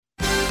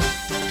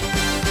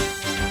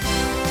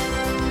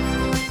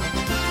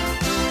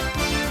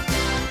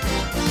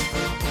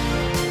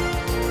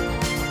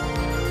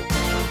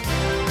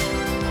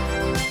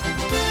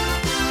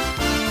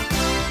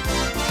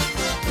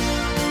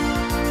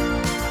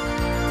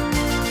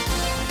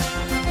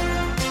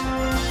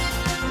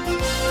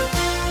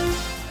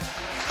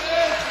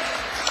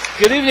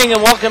Good evening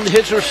and welcome to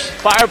Hitcher's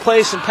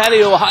Fireplace and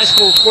Patio High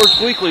School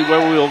Sports Weekly,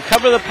 where we will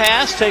cover the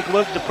past, take a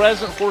look at the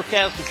present,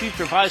 forecast the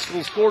future of high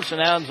school sports in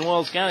Adams and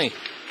Wells County.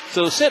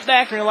 So sit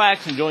back and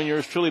relax and join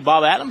yours truly,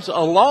 Bob Adams,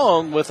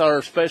 along with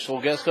our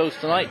special guest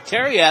host tonight,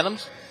 Terry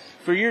Adams,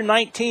 for year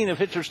 19 of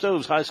Hitcher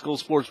Stove's High School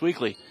Sports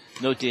Weekly.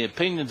 Note the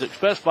opinions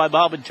expressed by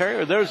Bob and Terry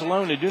are theirs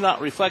alone and do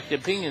not reflect the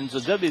opinions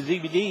of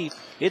WZBD,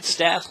 its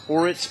staff,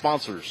 or its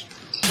sponsors.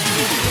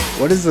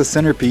 What is the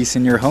centerpiece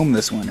in your home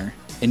this winter?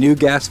 A new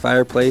gas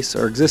fireplace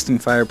or existing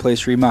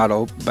fireplace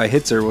remodel by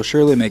Hitzer will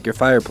surely make your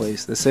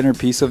fireplace the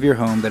centerpiece of your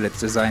home that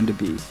it's designed to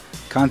be.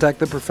 Contact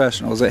the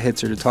professionals at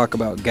Hitzer to talk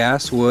about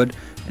gas, wood,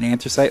 and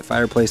anthracite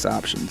fireplace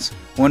options.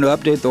 Want to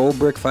update the old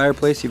brick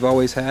fireplace you've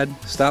always had?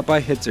 Stop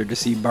by Hitzer to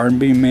see barn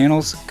beam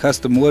mantles,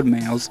 custom wood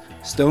mantles,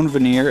 stone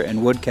veneer,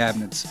 and wood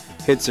cabinets.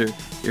 Hitzer,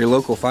 your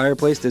local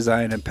fireplace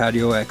design and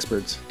patio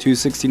experts.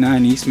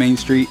 269 East Main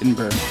Street in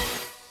Bern.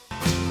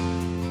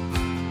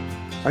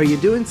 Are you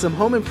doing some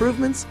home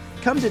improvements?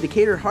 Come to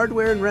Decatur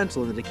Hardware and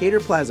Rental in the Decatur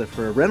Plaza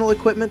for rental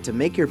equipment to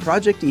make your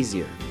project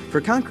easier. For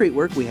concrete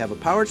work, we have a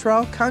power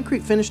trowel,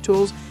 concrete finish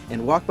tools,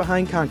 and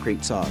walk-behind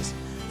concrete saws.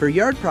 For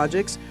yard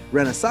projects,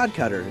 rent a sod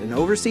cutter, an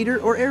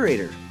overseeder, or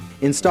aerator.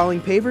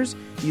 Installing pavers,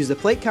 use a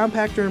plate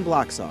compactor and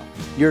block saw.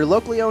 Your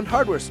locally owned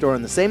hardware store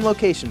in the same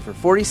location for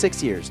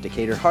 46 years.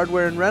 Decatur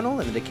Hardware and Rental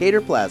in the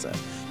Decatur Plaza.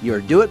 Your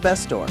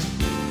do-it-best store.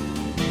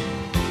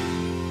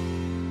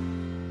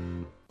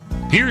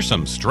 Here's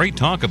some straight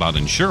talk about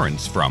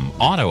insurance from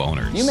auto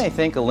owners. You may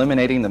think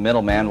eliminating the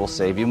middleman will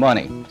save you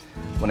money.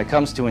 When it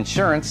comes to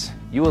insurance,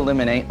 you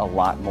eliminate a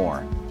lot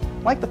more.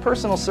 Like the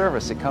personal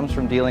service that comes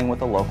from dealing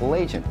with a local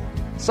agent.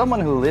 Someone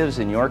who lives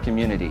in your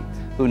community,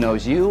 who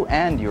knows you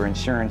and your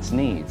insurance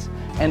needs,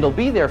 and will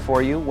be there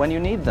for you when you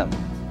need them.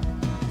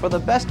 For the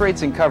best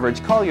rates and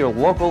coverage, call your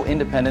local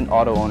independent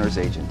auto owner's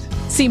agent.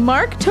 See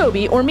Mark,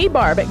 Toby, or me,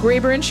 Barb, at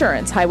Graber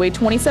Insurance, Highway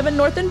 27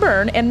 North in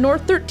Bern and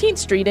North 13th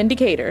Street in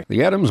Decatur.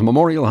 The Adams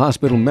Memorial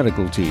Hospital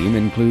medical team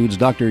includes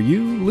Dr.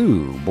 Yu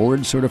Liu,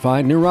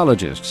 board-certified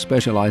neurologist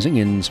specializing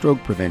in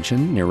stroke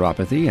prevention,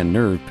 neuropathy and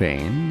nerve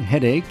pain,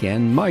 headache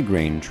and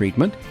migraine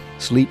treatment,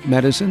 sleep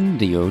medicine,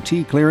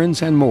 DOT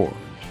clearance, and more.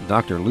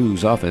 Dr.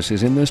 Liu's office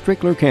is in the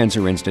Strickler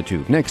Cancer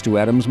Institute next to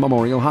Adams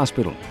Memorial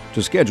Hospital.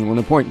 To schedule an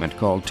appointment,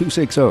 call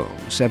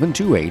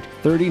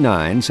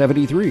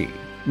 260-728-3973.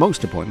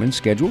 Most appointments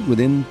scheduled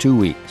within 2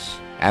 weeks.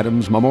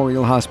 Adams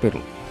Memorial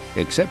Hospital.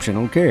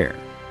 Exceptional care.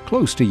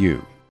 Close to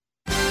you.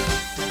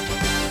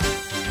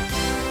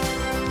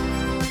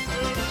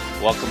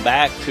 Welcome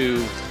back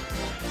to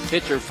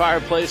Hitcher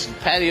Fireplace and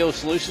Patio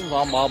Solutions.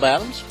 I'm Bob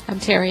Adams. I'm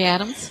Terry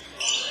Adams.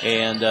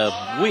 And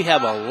we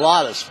have a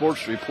lot of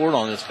sports to report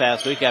on this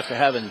past week after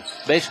having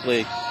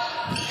basically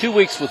 2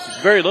 weeks with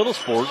very little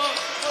sports.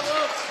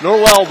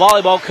 Norwell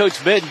volleyball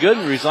coach Ben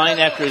Gooden resigned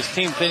after his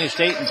team finished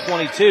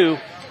 8-22.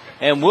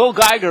 And Will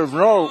Geiger of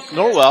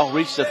Norwell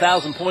reached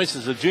 1,000 points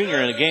as a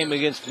junior in a game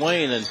against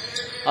Wayne. And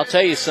I'll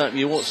tell you something,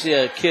 you won't see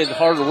a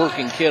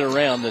harder-working kid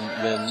around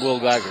than Will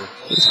Geiger.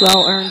 He's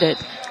well earned it.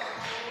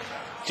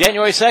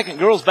 January 2nd,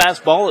 girls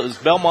basketball, it was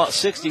Belmont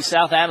 60,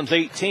 South Adams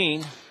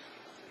 18.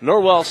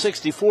 Norwell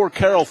 64,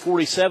 Carroll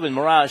 47,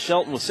 Mariah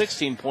Shelton with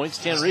 16 points,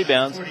 10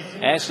 rebounds.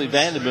 Ashley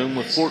Vandenboom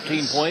with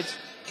 14 points.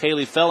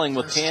 Kaylee Felling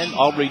with 10,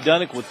 Aubrey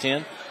Dunnick with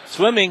 10.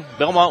 Swimming,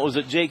 Belmont was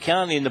at Jay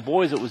County, and the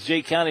boys, it was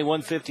Jay County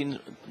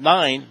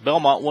 159,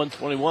 Belmont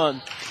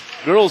 121.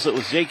 Girls, it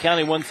was Jay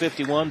County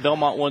 151,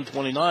 Belmont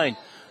 129.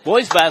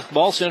 Boys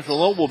basketball, Central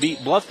Louisville beat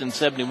Bluffton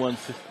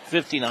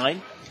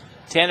 71-59.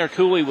 Tanner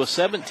Cooley with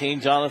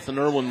 17, Jonathan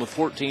Irwin with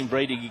 14,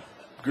 Brady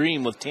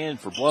Green with 10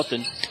 for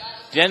Bluffton.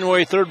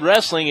 January 3rd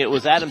wrestling, it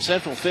was Adams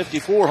Central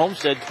 54,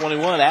 Homestead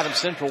 21. Adams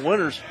Central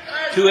winners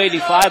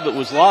 285, it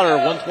was Lauder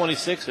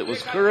 126, it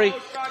was Curry.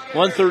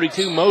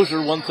 132 Moser,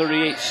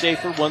 138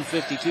 Schaefer,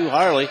 152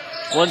 Harley,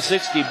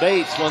 160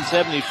 Bates,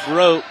 170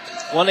 Farote,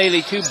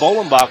 182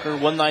 Bolenbacher,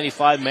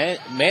 195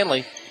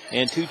 Manley,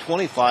 and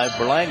 225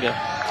 Berlanga.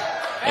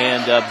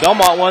 And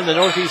Belmont won the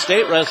Northeast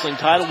State Wrestling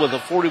title with a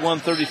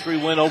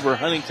 41-33 win over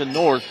Huntington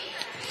North.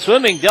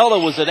 Swimming, Delta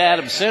was at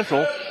Adams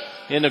Central.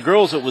 In the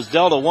girls, it was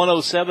Delta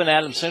 107,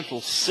 Adams Central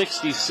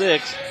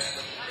 66.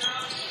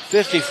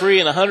 50 free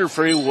and 100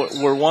 free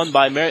were won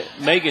by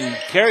Megan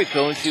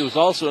Carrico, and she was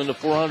also in the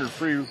 400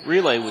 free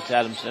relay, which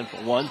Adams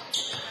Central won.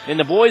 In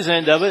the boys'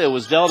 end of it, it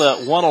was Delta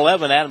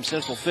 111, Adams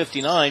Central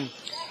 59.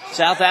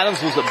 South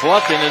Adams was at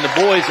Bluffton. In the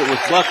boys, it was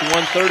Bluffton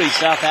 130,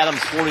 South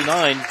Adams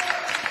 49.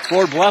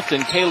 For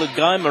Bluffton, Caleb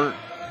Geimer,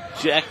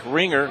 Jack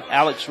Ringer,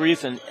 Alex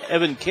Reith, and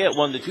Evan Kitt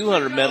won the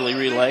 200 medley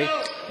relay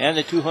and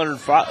the 200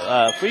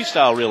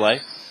 freestyle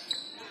relay.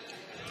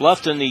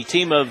 Bluffton, the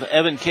team of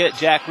Evan Kitt,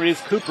 Jack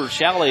Reef, Cooper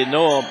Shalley, and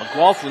Noah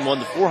McLaughlin won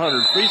the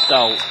 400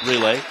 freestyle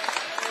relay.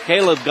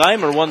 Caleb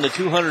Geimer won the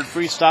 200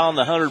 freestyle and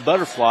the 100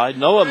 butterfly.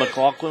 Noah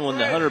McLaughlin won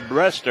the 100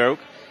 100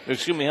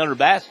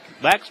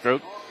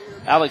 backstroke.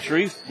 Alex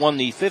Reef won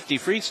the 50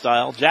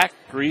 freestyle. Jack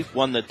Reef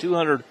won the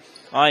 200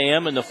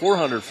 IM and the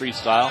 400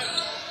 freestyle.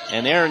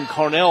 And Aaron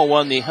Cornell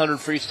won the 100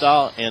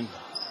 freestyle, and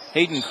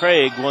Hayden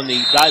Craig won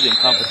the diving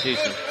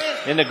competition.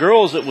 In the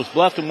girls, it was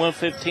Bluffton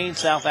 115,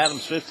 South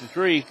Adams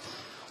 53.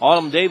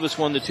 Autumn Davis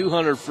won the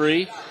 200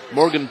 free.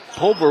 Morgan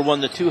Pulver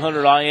won the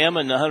 200 IM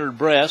and the 100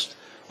 breast.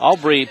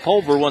 Aubrey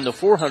Pulver won the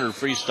 400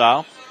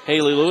 freestyle.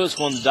 Haley Lewis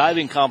won the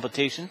diving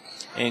competition.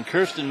 And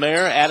Kirsten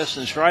Mayer,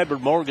 Addison Schreiber,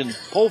 Morgan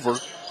Pulver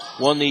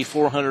won the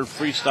 400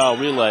 freestyle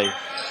relay.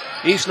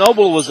 East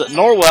Noble was at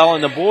Norwell.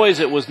 In the boys,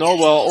 it was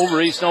Norwell over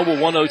East Noble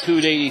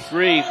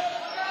 102-83.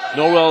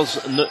 Norwell's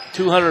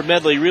 200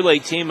 medley relay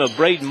team of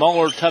Braden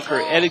Muller,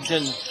 Tucker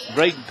Eddington,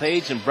 Braden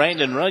Page, and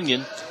Brandon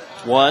Runyon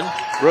won.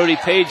 Brody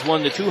Page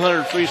won the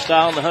 200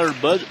 freestyle and the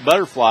 100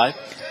 butterfly.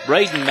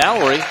 Braden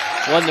Mallory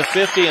won the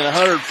 50 and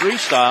 100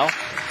 freestyle.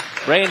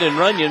 Brandon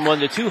Runyon won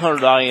the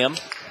 200 IM.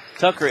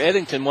 Tucker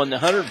Eddington won the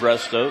 100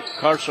 breaststroke.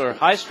 Carter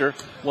Heister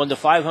won the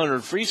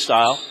 500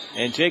 freestyle.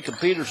 And Jacob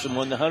Peterson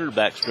won the 100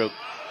 backstroke.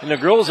 In the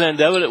girls'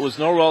 end of it, it was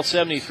Norwell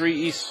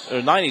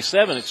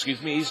 97,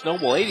 East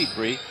Noble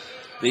 83.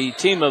 The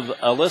team of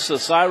Alyssa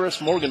Cyrus,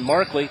 Morgan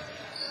Markley,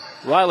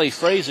 Riley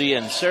Frazee,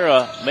 and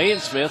Sarah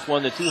Mayen-Smith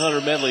won the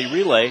 200 medley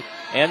relay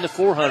and the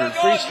 400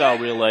 freestyle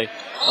relay.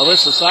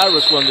 Alyssa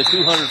Cyrus won the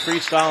 200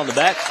 freestyle and the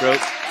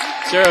backstroke.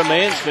 Sarah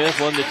Mayen-Smith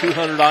won the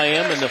 200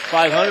 IM and the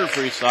 500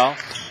 freestyle.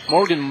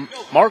 Morgan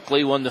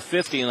Markley won the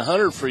 50 and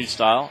 100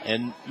 freestyle.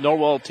 And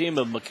Norwell team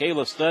of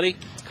Michaela Studdy,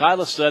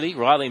 Kyla Studdy,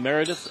 Riley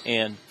Meredith,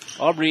 and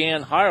Aubrey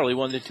Ann Hirely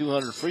won the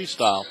 200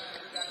 freestyle.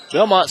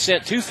 Belmont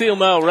sent 2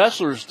 female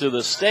wrestlers to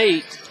the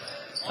state.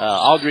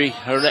 Audrey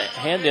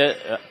Hernandez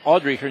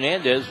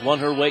won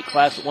her weight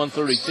class at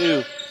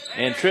 132,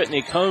 and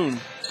Tritney Coyne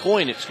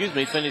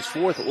finished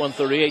 4th at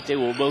 138. They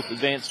will both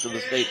advance to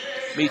the state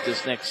meet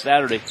this next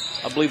Saturday.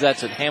 I believe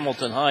that's at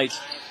Hamilton Heights.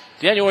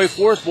 January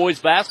 4th, boys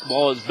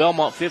basketball is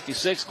Belmont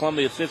 56,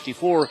 Columbia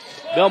 54.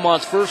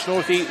 Belmont's first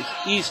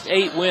Northeast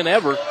 8 win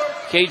ever.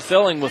 Cade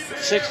Felling with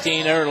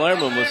 16, Aaron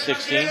Lehrman with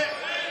 16.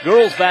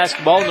 Girls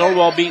basketball,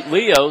 Norwell beat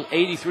Leo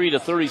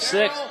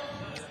 83-36.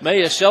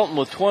 Maya Shelton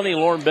with 20,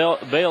 Lauren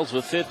Bales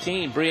with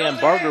 15,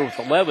 Breanne Barger with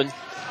 11,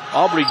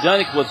 Aubrey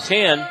Dunnick with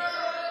 10,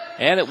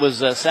 and it was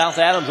South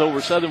Adams over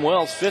Southern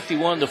Wells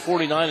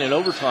 51-49 in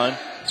overtime.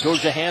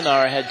 Georgia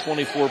Hanauer had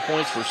 24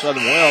 points for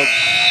Southern Wells.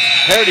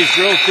 Heritage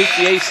girls beat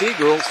the AC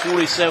girls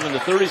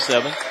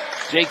 47-37.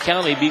 Jay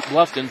County beat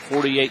Bluffton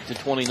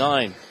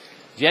 48-29.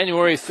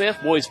 January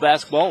 5th, boys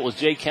basketball was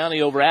Jay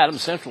County over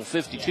Adams Central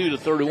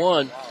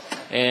 52-31.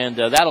 And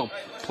that'll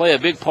play a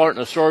big part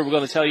in the story we're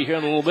going to tell you here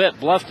in a little bit.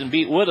 Bluffton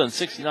beat Woodland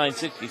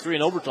 69-63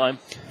 in overtime.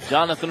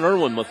 Jonathan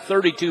Irwin with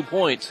 32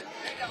 points.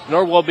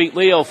 Norwell beat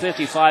Leo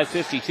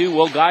 55-52.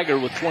 Will Geiger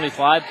with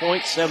 25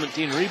 points,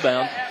 17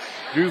 rebounds.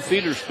 Drew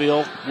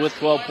Federspiel with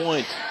 12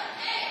 points.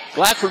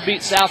 Blackford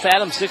beat South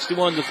Adams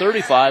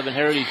 61-35, and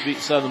Heritage beat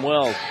Southern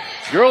Wells.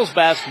 Girls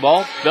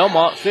basketball,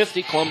 Belmont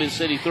 50, Columbia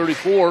City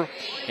 34,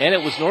 and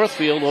it was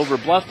Northfield over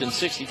Bluffton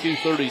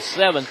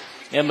 62-37.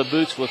 Emma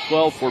Boots with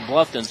 12 for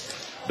Bluffton.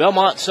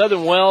 Belmont,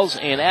 Southern Wells,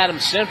 and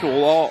Adams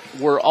Central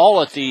were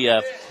all at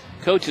the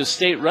Coaches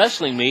State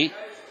Wrestling meet.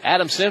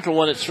 Adams Central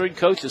won its third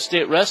Coaches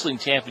State Wrestling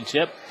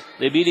Championship.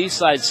 They beat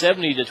Eastside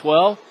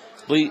 70-12,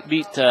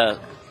 beat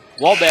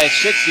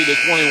Wabash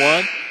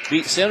 60-21,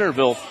 beat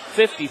Centerville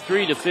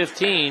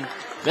 53-15.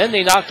 Then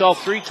they knocked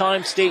off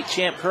 3-time state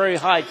champ Prairie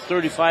Heights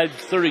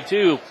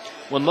 35-32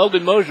 when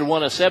Logan Mosier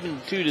won a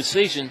 7-2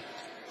 decision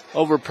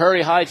over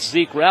Prairie Heights'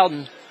 Zeke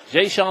Rowden.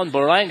 Jay-Sean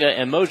Baranga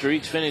and Mosier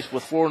each finished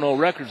with 4-0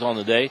 records on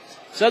the day.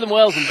 Southern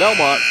Wells and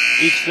Belmont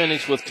each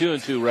finished with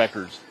 2-2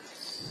 records.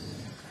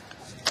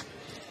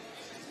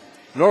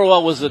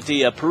 Norwell was at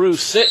the Peru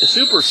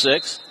Super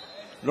 6.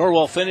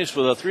 Norwell finished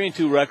with a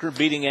 3-2 record,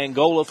 beating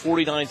Angola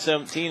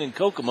 49-17 and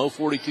Kokomo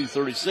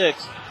 42-36.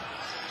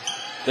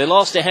 They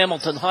lost to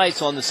Hamilton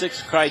Heights on the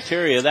 6th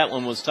criteria. That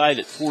one was tied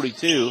at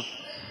 42.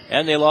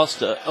 And they lost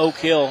to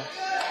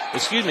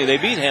they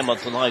beat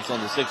Hamilton Heights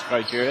on the 6th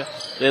criteria.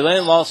 They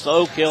then lost to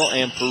Oak Hill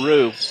and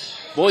Peru.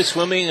 Boys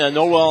swimming,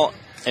 Norwell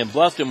and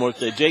Bluffton were at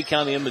the Jay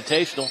County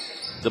Invitational.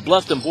 The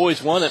Bluffton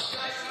boys won it.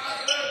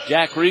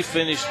 Jack Reef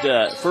finished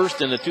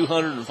first in the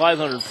 200 and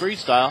 500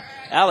 freestyle.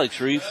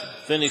 Alex Reef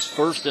finished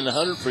first in the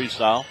 100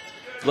 freestyle.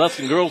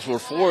 Bluffton girls were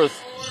 4th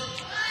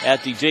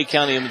at the Jay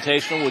County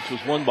Invitational, which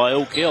was won by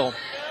Oak Hill.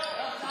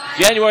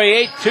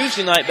 January 8th,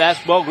 Tuesday night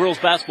basketball, girls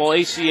basketball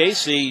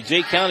ACAC.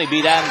 Jay County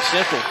beat Adams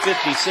Central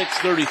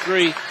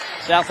 56-33.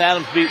 South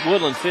Adams beat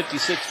Woodland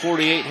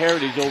 56-48.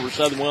 Heritage over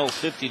Southern Wells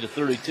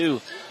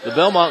 50-32. The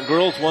Belmont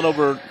girls won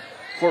over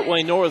Fort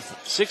Wayne North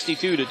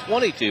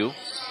 62-22.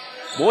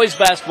 Boys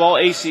basketball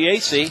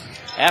ACAC,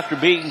 after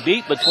being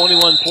beat by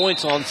 21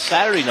 points on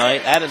Saturday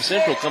night, Adams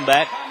Central come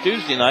back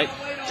Tuesday night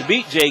to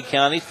beat Jay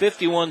County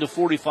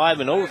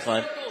 51-45 in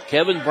overtime.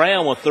 Kevin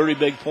Brown with 30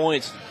 big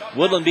points.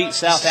 Woodland beat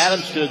South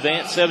Adams to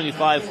advance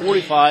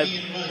 75-45.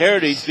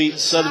 Heritage beat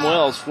Southern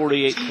Wells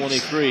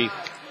 48-23.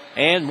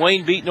 And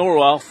Wayne beat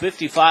Norwell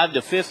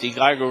 55-50.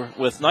 Geiger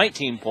with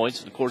 19 points.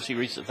 And of course, he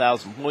reached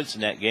 1,000 points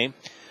in that game.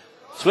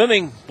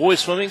 Swimming, boys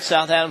swimming,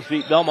 South Adams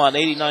beat Belmont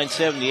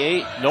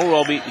 89-78.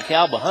 Norwell beat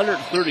DeKalb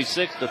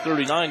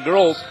 136-39.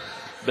 Girls,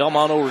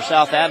 Belmont over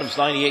South Adams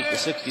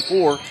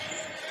 98-64.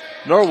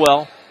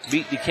 Norwell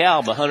beat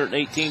DeKalb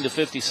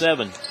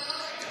 118-57.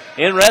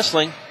 In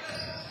wrestling,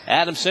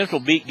 Adams Central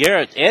beat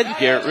Garrett, Ed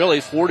Garrett really,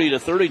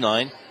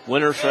 40-39.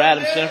 Winners for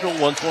Adams Central,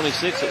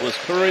 126 it was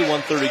Curry,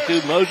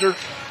 132 Moser,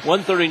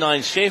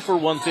 139 Schaefer,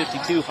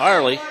 152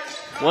 Harley,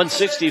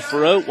 160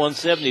 Farote,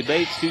 170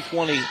 Bates,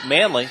 220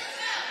 Manley.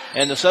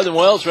 And the Southern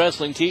Wales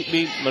wrestling team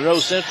beat Monroe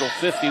Central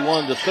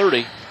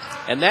 51-30.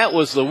 And that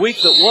was the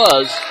week that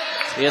was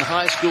in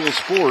high school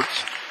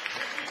sports.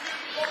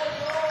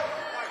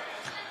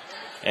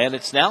 And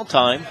it's now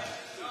time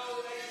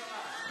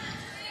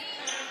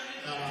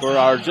for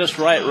our Just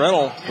Right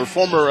Rental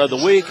Performer of the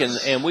Week,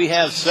 and we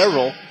have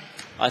several.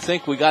 I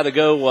think we got to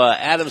go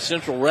Adams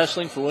Central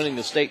Wrestling for winning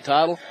the state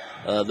title,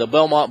 the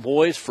Belmont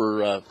Boys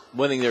for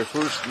winning their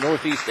first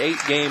Northeast 8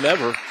 game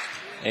ever,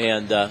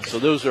 and so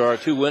those are our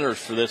two winners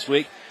for this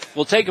week.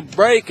 We'll take a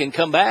break and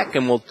come back,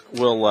 and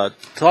we'll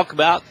talk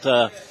about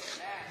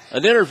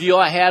an interview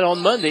I had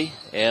on Monday,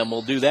 and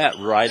we'll do that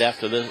right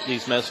after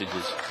these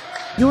messages.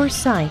 Your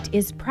sight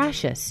is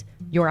precious.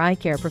 Your eye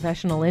care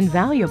professional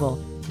invaluable.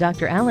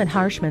 Dr. Alan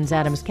Harshman's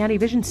Adams County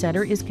Vision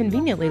Center is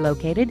conveniently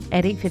located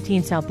at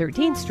 815 South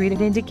 13th Street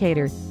at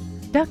Indicator.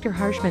 Dr.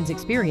 Harshman's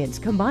experience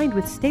combined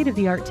with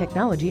state-of-the-art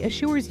technology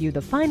assures you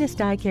the finest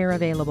eye care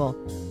available.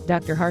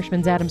 Dr.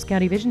 Harshman's Adams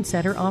County Vision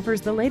Center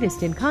offers the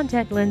latest in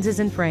contact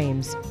lenses and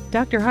frames.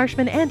 Dr.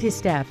 Harshman and his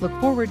staff look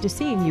forward to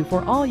seeing you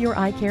for all your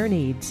eye care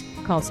needs.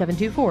 Call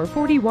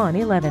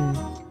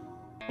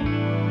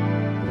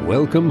 724-4111.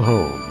 Welcome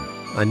home.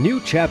 A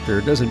new chapter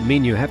doesn't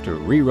mean you have to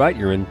rewrite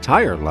your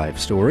entire life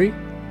story.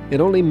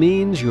 It only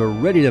means you're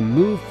ready to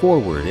move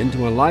forward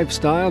into a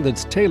lifestyle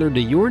that's tailored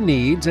to your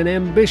needs and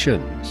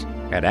ambitions.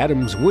 At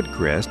Adams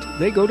Woodcrest,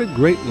 they go to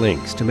great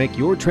lengths to make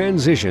your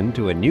transition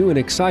to a new and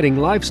exciting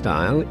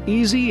lifestyle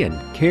easy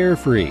and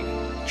carefree.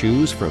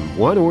 Choose from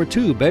 1 or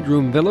 2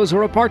 bedroom villas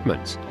or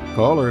apartments.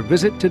 Call or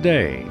visit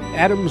today.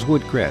 Adams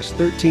Woodcrest,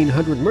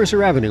 1300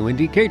 Mercer Avenue in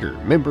Decatur.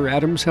 Member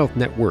Adams Health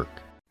Network.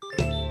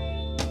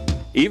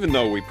 Even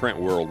though we print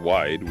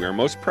worldwide, we are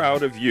most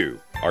proud of you,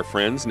 our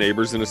friends,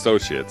 neighbors, and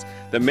associates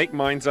that make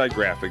Mind's Eye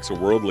Graphics a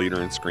world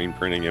leader in screen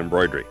printing and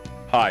embroidery.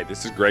 Hi,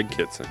 this is Greg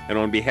Kitson, and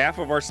on behalf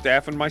of our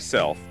staff and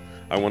myself,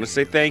 I want to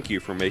say thank you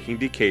for making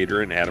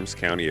Decatur and Adams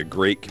County a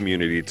great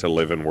community to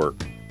live and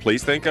work.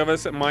 Please think of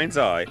us at Mind's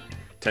Eye,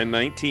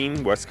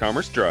 1019 West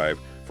Commerce Drive,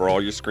 for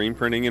all your screen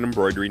printing and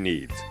embroidery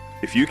needs.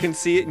 If you can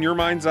see it in your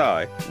mind's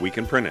eye, we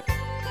can print it.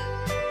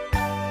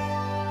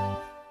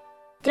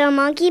 Did a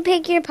monkey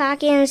pick your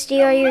pocket and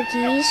steal your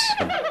keys?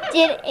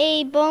 Did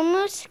a bull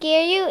moose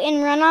scare you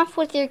and run off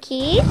with your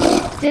keys?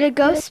 Did a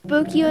ghost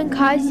spook you and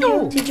cause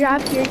you to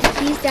drop your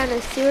keys down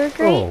a sewer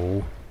grate?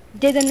 Oh.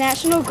 Did the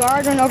National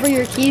Guard run over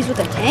your keys with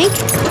a tank?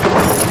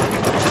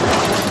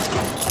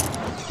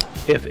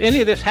 If any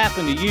of this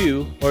happened to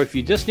you, or if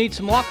you just need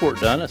some lock work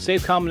done, a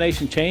safe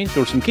combination changed,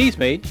 or some keys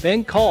made,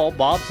 then call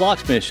Bob's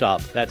Locksmith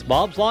Shop. That's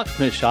Bob's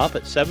Locksmith Shop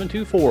at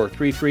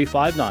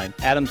 724-3359,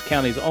 Adams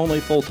County's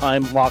only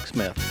full-time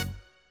locksmith.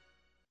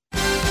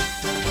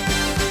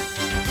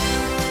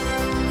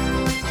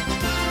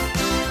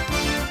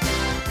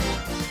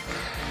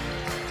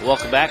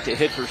 Welcome back to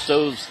Hitcher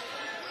Stove's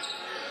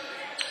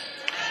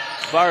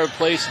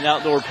Fireplace and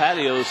Outdoor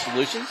Patio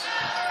Solutions.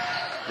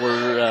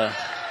 We're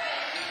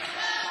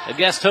a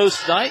guest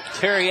host tonight,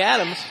 Terry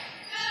Adams.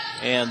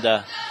 And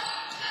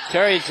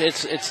Terry,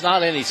 it's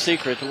not any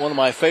secret that one of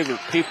my favorite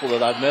people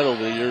that I've met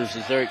over the years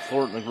is Eric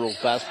Thornton, the girls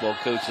basketball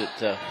coach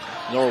at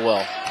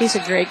Norwell. He's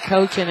a great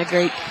coach and a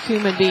great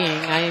human being.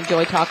 I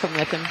enjoy talking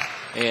with him.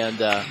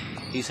 And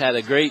he's had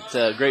a great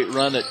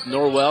run at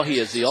Norwell. He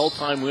is the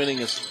all-time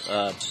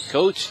winningest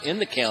coach in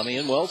the county,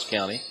 in Wells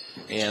County,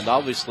 and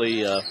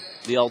obviously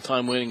the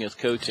all-time winningest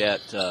coach at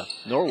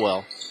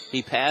Norwell.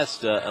 He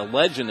passed a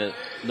legend at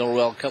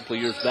Norwell a couple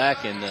of years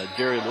back in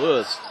Jerry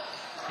Lewis,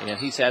 and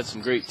he's had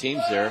some great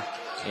teams there.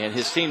 And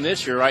his team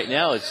this year right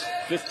now is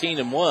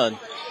 15-1,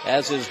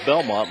 as is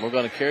Belmont. We're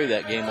going to carry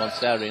that game on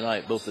Saturday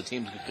night. Both the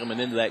teams are coming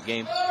into that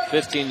game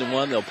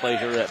 15-1. They'll play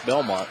here at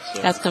Belmont.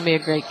 So that's going to be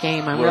a great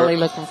game. I'm really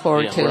looking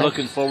forward to it. We're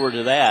looking forward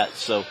to that.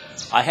 So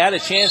I had a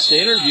chance to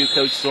interview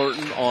Coach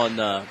Thornton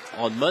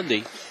on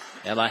Monday,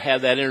 and I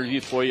have that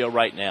interview for you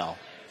right now.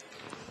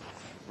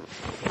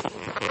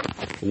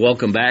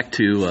 Welcome back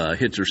to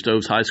Hitcher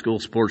Stove's High School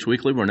Sports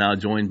Weekly. We're now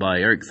joined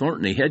by Eric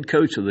Thornton, the head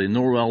coach of the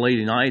Norwell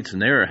Lady Knights,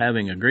 and they're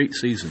having a great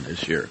season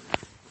this year.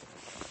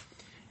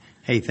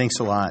 Hey, thanks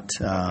a lot.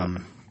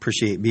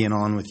 Appreciate being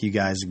on with you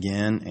guys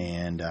again,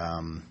 and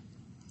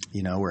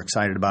we're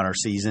excited about our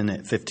season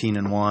at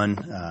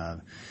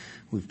 15-1.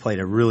 We've played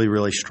a really,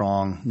 really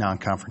strong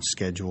non-conference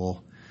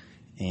schedule,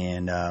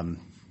 and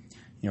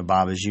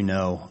Bob, as you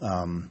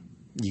know,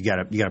 you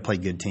got to play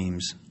good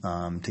teams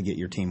to get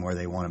your team where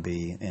they want to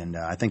be, and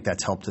I think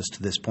that's helped us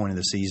to this point of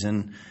the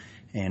season.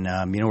 And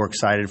we're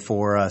excited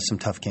for some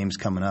tough games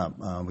coming up.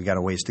 We got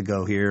a ways to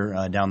go here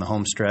down the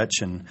home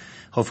stretch, and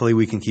hopefully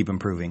we can keep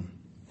improving.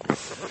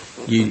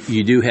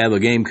 You do have a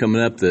game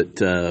coming up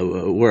that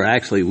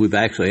we've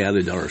actually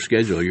added to our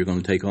schedule. You're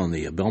going to take on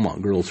the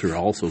Belmont girls, who are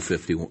also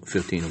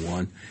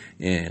 15-1,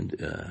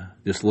 and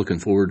just looking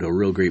forward to a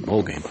real great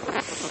bowl game.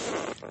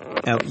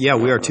 Yeah,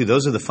 we are too.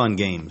 Those are the fun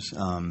games.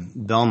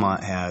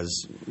 Belmont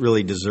has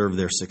really deserved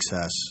their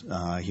success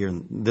here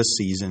this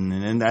season,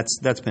 and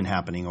that's been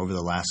happening over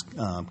the last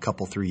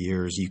 3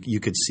 years. You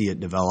could see it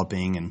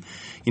developing, and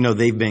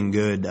they've been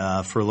good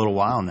for a little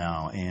while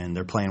now, and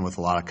they're playing with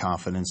a lot of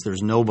confidence.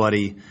 There's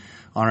nobody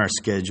on our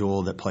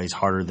schedule that plays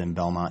harder than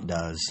Belmont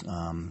does.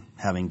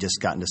 Having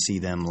just gotten to see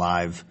them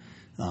live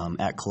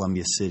at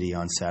Columbia City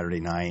on Saturday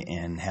night,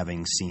 and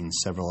having seen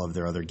several of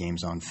their other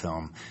games on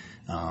film.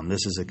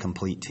 This is a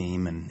complete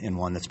team and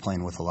one that's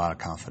playing with a lot of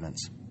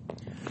confidence.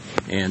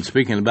 And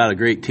speaking about a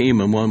great team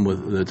and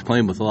one that's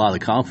playing with a lot of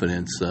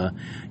confidence,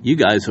 you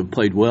guys have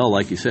played well,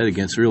 like you said,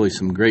 against really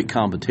some great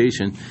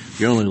competition.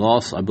 Your only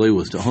loss, I believe,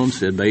 was to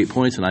Homestead by 8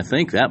 points, and I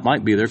think that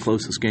might be their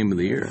closest game of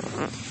the year.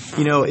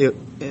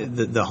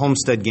 The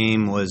Homestead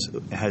game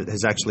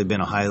has actually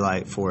been a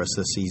highlight for us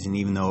this season.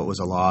 Even though it was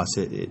a loss,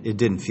 it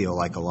didn't feel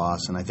like a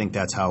loss, and I think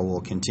that's how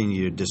we'll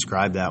continue to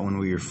describe that when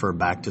we refer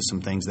back to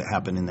some things that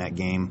happened in that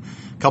game.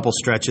 A couple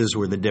stretches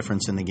were the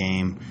difference in the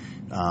game,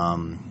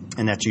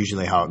 and that's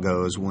usually how it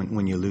goes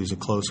when you lose a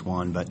close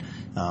one. But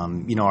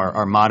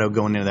our motto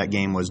going into that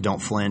game was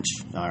 "Don't flinch."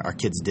 Our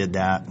kids did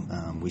that.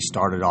 We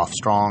started off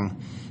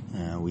strong.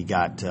 We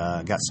got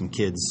some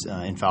kids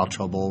in foul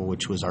trouble,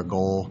 which was our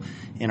goal,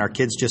 and our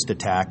kids just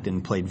attacked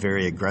and played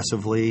very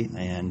aggressively,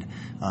 and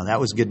that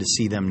was good to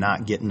see them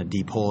not get in a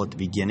deep hole at the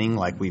beginning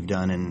like we've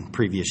done in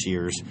previous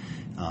years,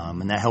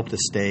 and that helped us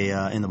stay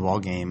in the ball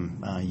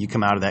game. You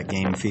come out of that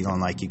game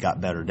feeling like you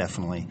got better,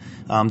 definitely.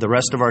 The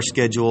rest of our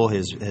schedule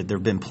there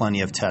have been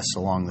plenty of tests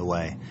along the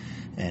way,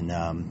 and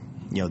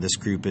this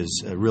group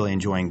is really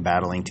enjoying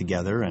battling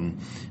together, and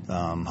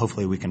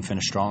hopefully we can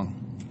finish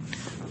strong.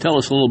 Tell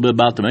us a little bit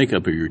about the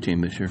makeup of your team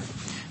this year.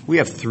 We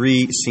have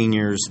 3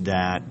 seniors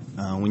that,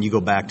 when you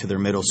go back to their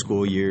middle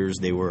school years,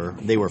 they were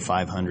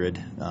 500.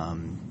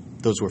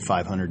 Those were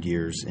 500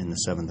 years in the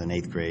 7th and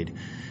 8th grade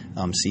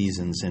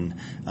seasons,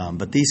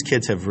 but these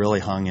kids have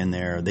really hung in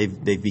there.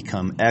 They've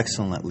become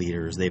excellent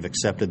leaders. They've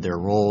accepted their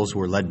roles.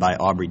 We're led by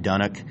Aubrey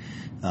Dunnock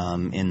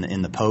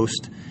in the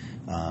post.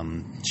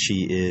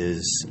 She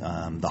is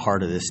the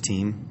heart of this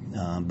team,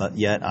 but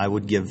yet I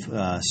would give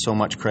so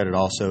much credit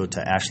also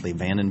to Ashley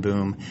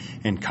Vandenboom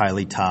and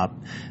Kylie Top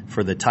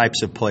for the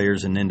types of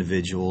players and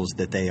individuals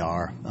that they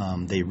are.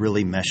 They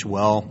really mesh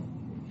well.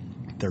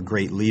 They're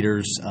great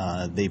leaders.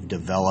 They've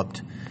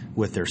developed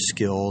with their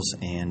skills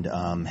and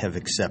have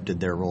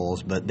accepted their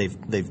roles, but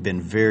they've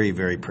been very,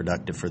 very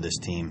productive for this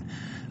team.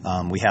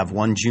 We have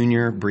one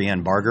junior,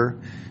 Brianne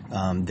Barger,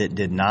 that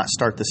did not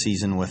start the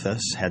season with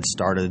us, had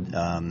started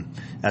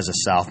as a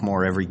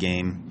sophomore every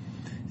game.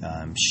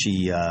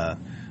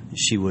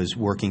 She was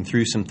working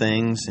through some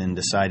things and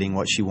deciding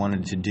what she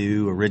wanted to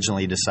do.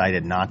 Originally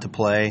decided not to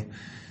play.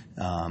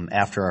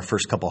 After our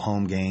first couple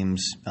home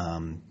games,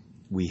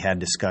 we had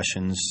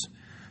discussions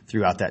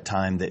throughout that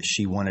time that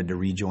she wanted to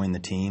rejoin the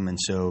team, and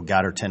so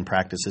got her 10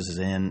 practices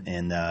in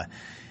and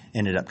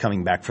ended up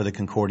coming back for the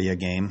Concordia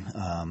game.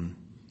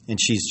 And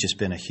she's just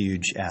been a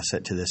huge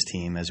asset to this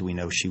team, as we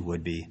know she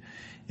would be.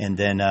 And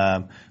then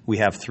we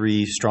have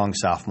 3 strong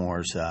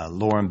sophomores,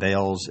 Lauren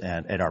Bales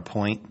at our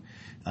point,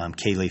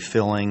 Kaylee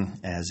Filling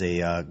as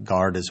a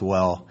guard as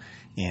well,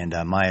 and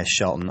Maya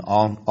Shelton,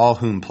 all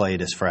whom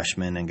played as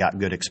freshmen and got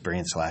good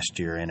experience last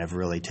year and have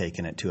really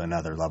taken it to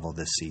another level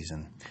this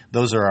season.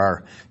 Those are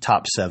our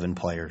top 7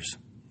 players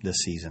this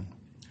season.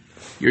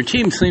 Your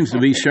team seems to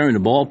be sharing the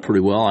ball pretty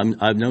well.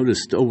 I've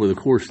noticed over the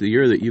course of the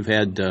year that you've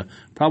had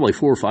probably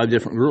 4 or 5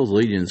 different girls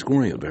leading in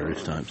scoring at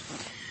various times.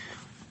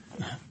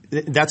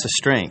 That's a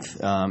strength,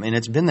 and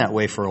it's been that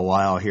way for a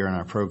while here in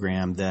our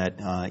program,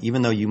 that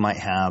even though you might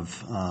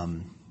have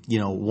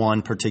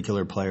one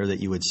particular player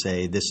that you would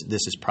say this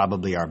is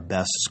probably our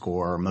best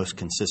scorer, most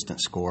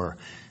consistent scorer,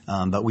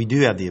 but we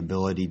do have the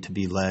ability to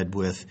be led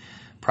with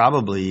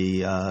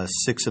probably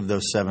 6 of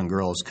those 7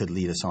 girls could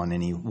lead us on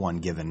any one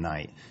given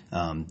night.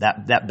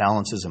 That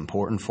balance is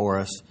important for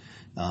us.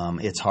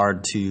 It's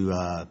hard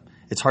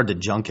to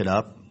junk it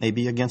up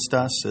maybe against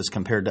us as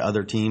compared to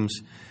other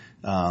teams.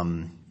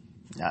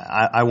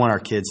 I want our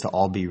kids to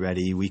all be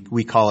ready.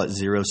 We call it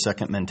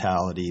 0-second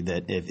mentality,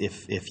 that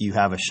if you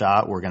have a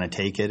shot, we're going to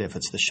take it if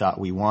it's the shot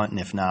we want, and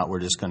if not, we're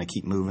just going to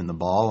keep moving the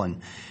ball,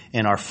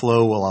 and our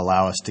flow will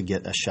allow us to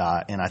get a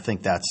shot. And I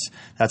think that's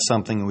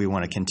something we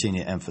want to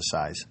continue to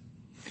emphasize.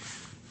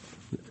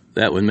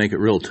 That would make it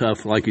real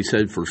tough, like you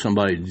said, for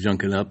somebody to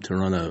junk it up to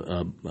run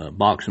a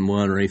box and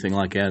one or anything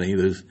like that. Any of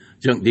those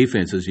junk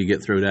defenses you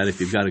get thrown at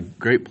if you've got a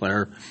great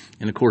player.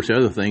 And of course, the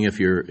other thing,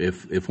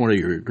 if one of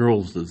your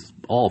girls is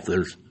off,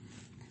 there's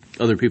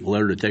other people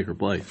there to take her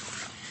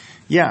place.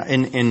 Yeah,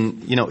 and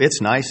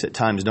it's nice at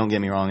times. Don't get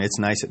me wrong. It's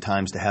nice at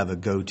times to have a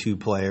go-to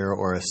player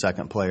or a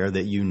second player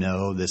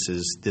that this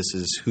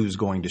is who's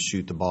going to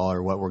shoot the ball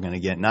or what we're going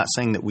to get. Not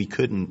saying that we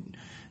couldn't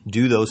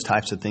do those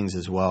types of things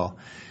as well,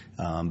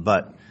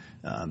 but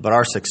But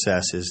our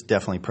success is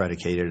definitely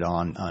predicated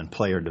on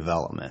player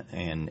development,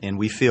 and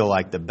we feel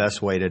like the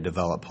best way to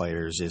develop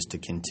players is to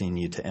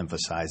continue to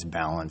emphasize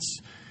balance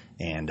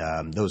and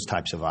those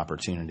types of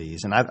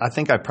opportunities. And I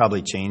think I've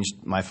probably changed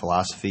my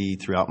philosophy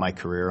throughout my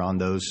career on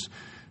those,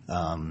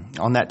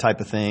 on that type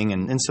of thing,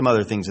 and some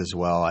other things as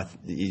well.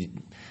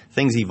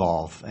 Things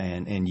evolve,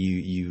 and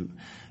you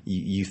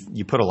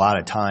put a lot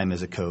of time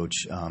as a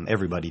coach.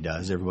 Everybody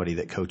does. Everybody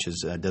that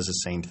coaches does the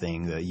same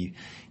thing.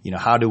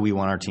 How do we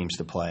want our teams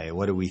to play?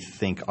 What do we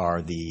think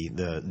are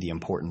the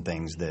important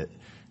things that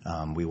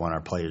we want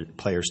our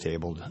players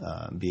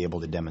to be able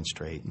to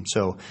demonstrate? And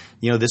so,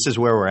 this is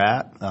where we're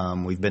at.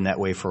 We've been that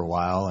way for a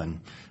while,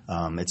 and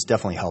it's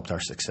definitely helped our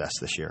success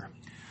this year.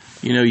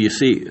 You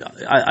see,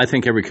 I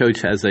think every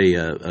coach has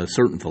a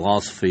certain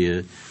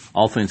philosophy,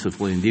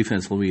 offensively and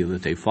defensively,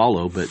 that they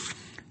follow, but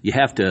you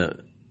have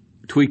to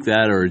tweak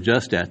that or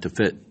adjust that to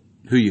fit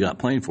who you got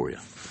playing for you.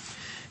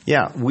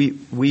 Yeah, we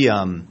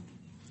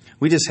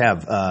just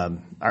have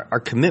our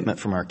commitment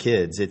from our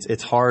kids.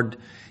 It's hard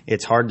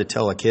to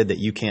tell a kid that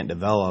you can't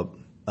develop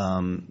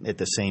at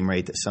the same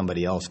rate that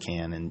somebody else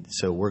can, and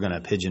so we're going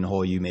to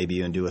pigeonhole you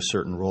maybe and do a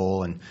certain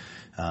role. And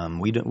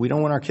we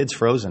don't want our kids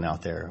frozen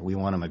out there. We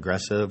want them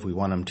aggressive. We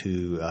want them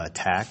to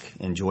attack,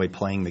 enjoy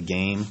playing the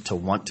game, to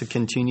want to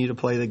continue to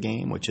play the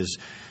game, which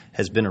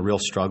has been a real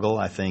struggle,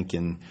 I think,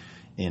 in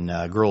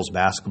girls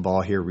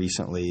basketball here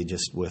recently,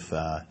 just with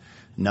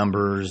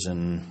numbers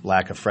and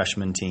lack of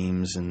freshman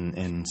teams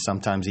and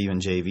sometimes even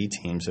JV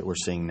teams that we're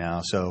seeing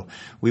now. So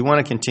we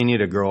want to continue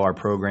to grow our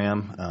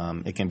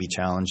program. It can be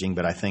challenging,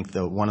 but I think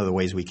one of the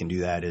ways we can do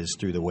that is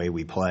through the way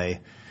we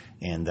play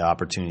and the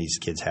opportunities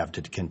kids have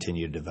to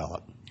continue to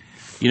develop.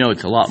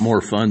 It's a lot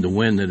more fun to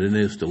win than it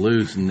is to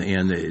lose,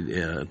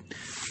 and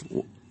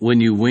when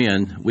you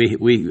win,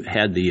 we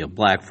had the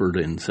Blackford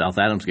and South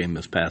Adams game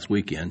this past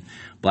weekend.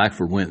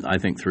 Blackford went, I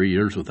think, 3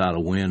 years without a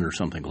win or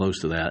something close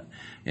to that,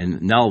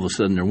 and now all of a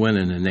sudden they're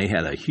winning, and they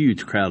had a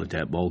huge crowd at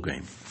that bowl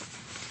game.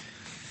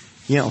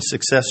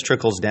 Success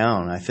trickles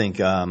down. I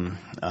think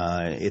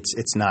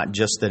it's not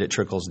just that it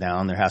trickles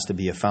down. There has to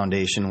be a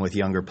foundation with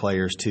younger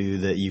players too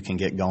that you can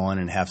get going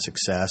and have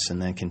success and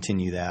then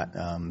continue that.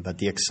 But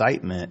the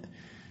excitement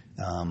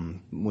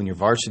when your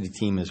varsity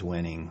team is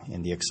winning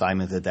and the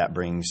excitement that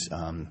brings,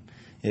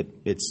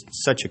 it's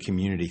such a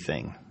community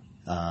thing.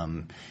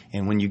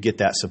 And when you get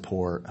that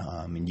support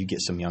and you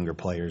get some younger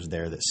players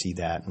there that see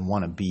that and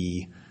want to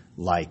be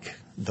like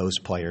those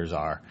players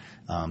are,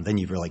 then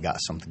you've really got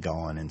something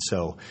going. And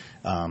so,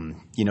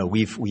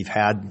 we've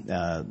had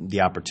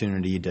the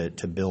opportunity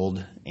to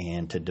build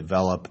and to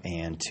develop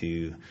and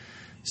to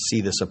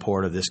see the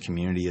support of this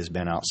community has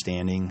been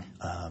outstanding.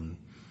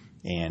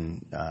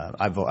 And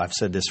I've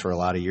said this for a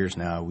lot of years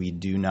now. We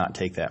do not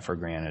take that for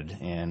granted,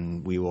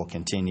 and we will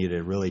continue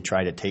to really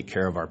try to take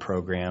care of our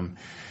program,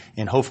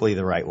 and hopefully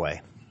the right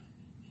way.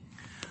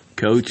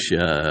 Coach,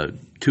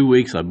 2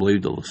 weeks, I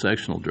believe, till the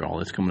sectional draw.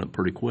 That's coming up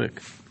pretty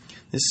quick.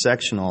 This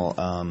sectional,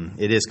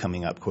 it is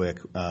coming up quick.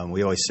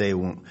 We always say,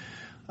 when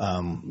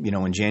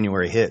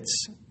January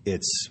hits,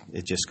 it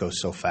just goes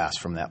so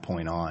fast from that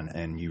point on,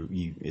 and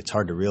it's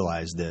hard to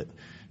realize that.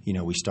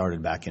 We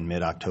started back in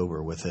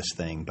mid-October with this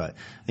thing, but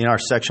our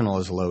sectional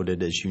is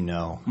loaded, as you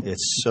know.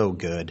 It's so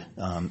good.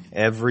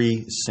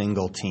 Every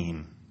single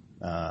team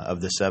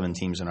of the 7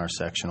 teams in our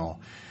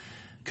sectional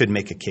could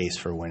make a case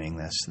for winning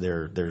this.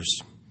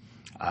 There's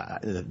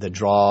the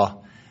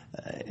draw.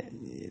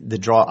 The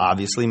draw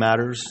obviously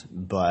matters,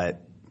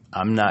 but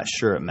I'm not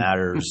sure it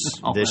matters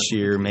this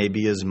year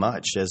maybe as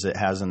much as it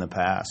has in the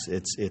past.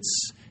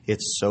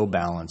 It's so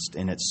balanced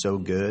and it's so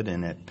good,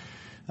 and it.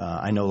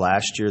 I know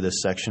last year the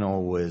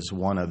sectional was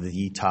one of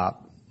the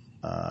top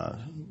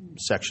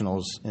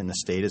sectionals in the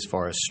state as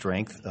far as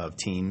strength of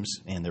teams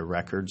and their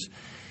records,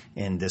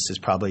 and this is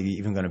probably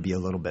even going to be a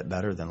little bit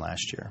better than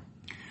last year.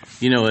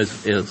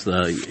 As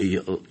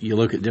you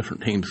look at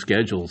different team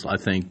schedules, I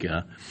think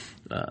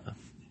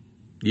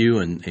you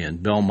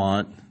and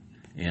Belmont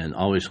and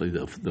obviously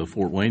the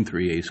Fort Wayne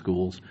 3A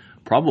schools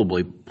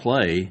probably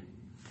play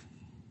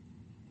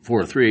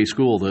for a 3A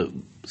school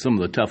some of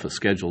the toughest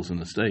schedules in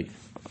the state.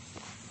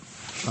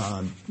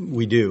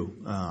 We do.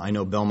 I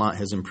know Belmont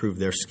has improved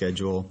their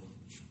schedule.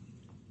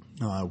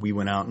 We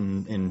went out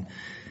and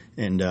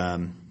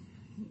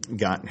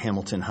got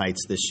Hamilton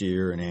Heights this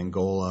year and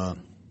Angola.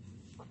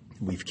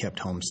 We've kept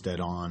Homestead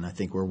on. I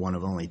think we're one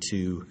of only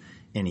 2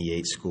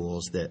 NE8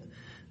 schools that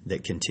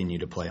continue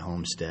to play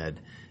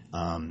Homestead.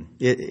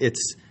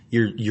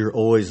 You're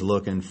always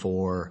looking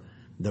for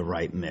the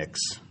right mix.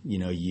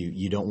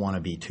 You don't want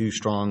to be too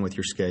strong with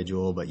your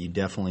schedule, but you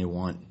definitely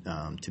want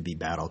to be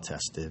battle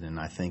tested. And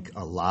I think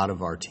a lot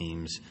of our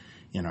teams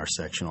in our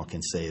sectional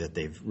can say that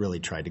they've really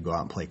tried to go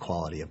out and play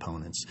quality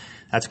opponents.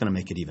 That's going to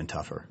make it even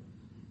tougher.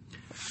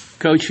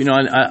 Coach,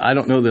 I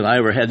don't know that I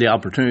ever had the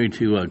opportunity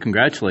to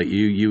congratulate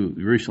you. You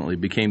recently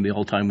became the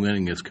all-time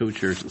winningest coach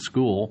here at the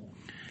school,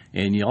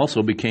 and you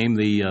also became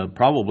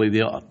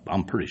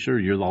I'm pretty sure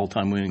you're the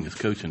all-time winningest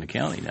coach in the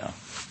county now.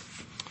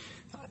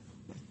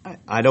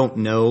 I don't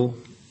know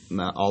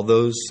all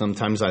those.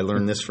 Sometimes I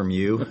learn this from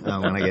you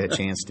when I get a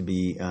chance to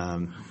be,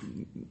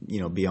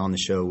 be on the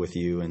show with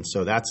you, and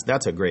so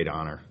that's a great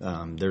honor.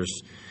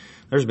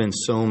 There's been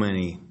so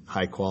many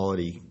high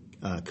quality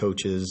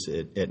coaches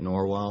at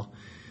Norwell.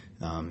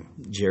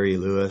 Jerry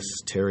Lewis,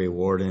 Terry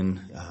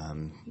Warden,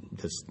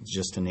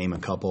 just to name a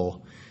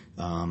couple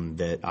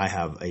that I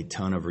have a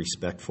ton of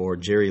respect for.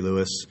 Jerry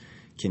Lewis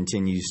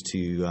continues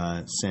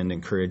to send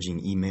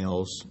encouraging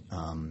emails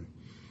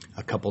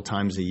a couple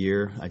times a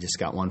year. I just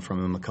got one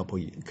from him a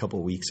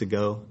couple weeks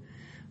ago.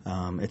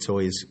 It's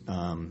always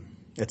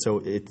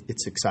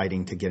it's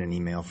exciting to get an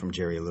email from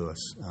Jerry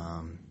Lewis.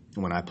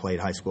 When I played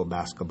high school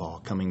basketball,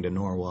 coming to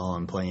Norwell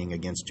and playing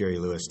against Jerry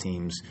Lewis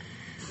teams,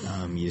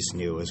 you just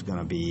knew it was going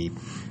to be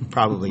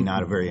probably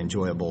not a very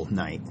enjoyable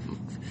night.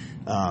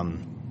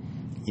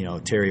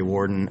 Terry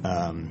Warden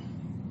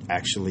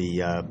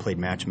actually played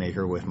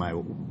matchmaker with my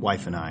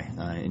wife and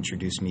I,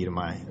 introduced me to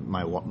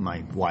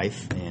my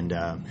wife, and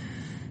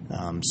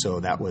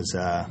so that was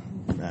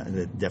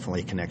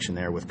definitely a connection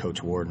there with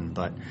Coach Warden.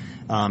 But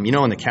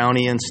in the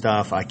county and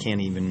stuff, I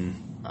can't even.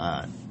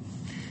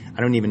 I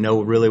don't even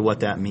know really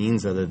what that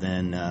means, other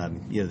than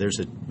there's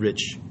a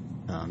rich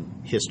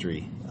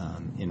history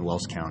in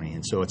Wells County,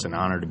 and so it's an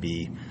honor to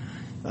be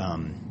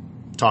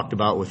talked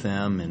about with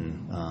them.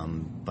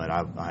 And but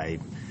I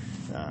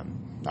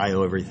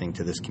owe everything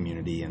to this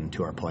community and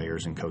to our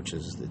players and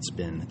coaches. It's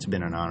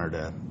been an honor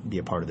to be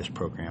a part of this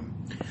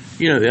program.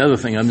 The other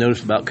thing I've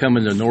noticed about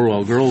coming to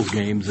Norwell girls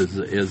games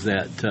is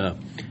that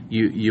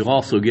you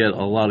also get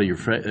a lot of your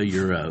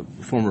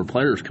former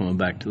players coming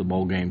back to the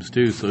bowl games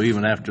too. So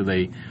even after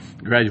they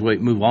graduate,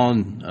 move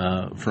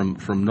on from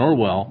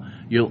Norwell,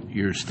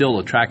 you're still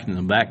attracting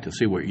them back to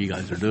see what you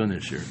guys are doing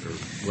this year or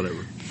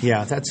whatever.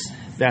 Yeah,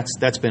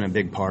 that's been a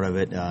big part of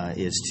it,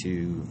 is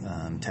to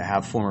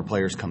have former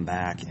players come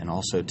back, and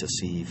also to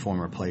see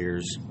former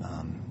players'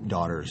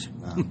 daughters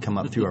come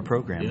up through our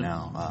program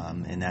now,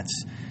 and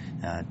that's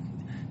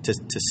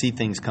to see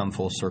things come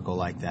full circle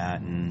like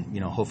that, and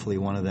hopefully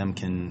one of them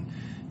can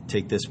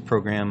take this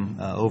program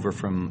over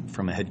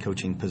from a head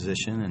coaching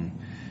position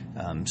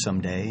and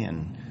someday,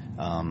 and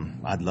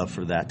I'd love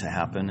for that to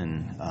happen.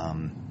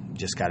 And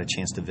just got a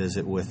chance to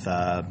visit with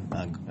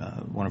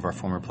one of our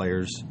former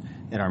players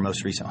in our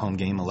most recent home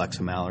game.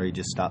 Alexa Mallory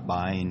just stopped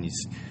by, and you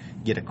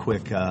get a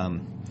quick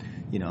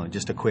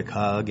just a quick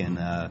hug, and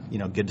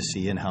good to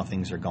see you and how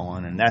things are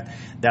going. And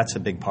that's a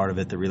big part of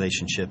it, the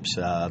relationships.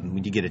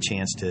 When you get a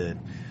chance to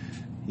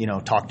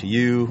talk to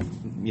you,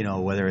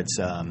 whether it's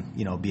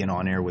being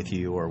on air with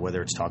you, or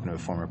whether it's talking to a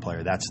former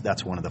player,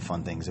 that's one of the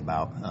fun things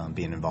about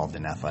being involved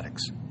in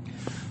athletics.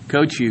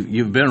 Coach,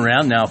 you've been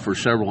around now for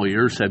several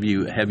years. Have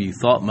you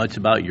thought much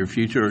about your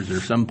future? Is there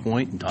some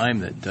point in time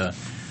that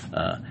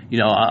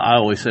I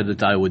always said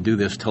that I would do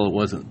this till it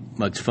wasn't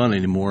much fun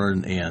anymore,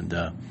 and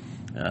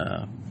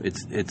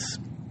it's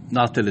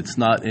not that it's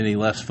not any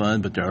less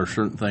fun, but there are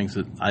certain things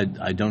that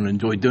I don't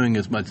enjoy doing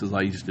as much as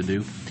I used to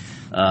do.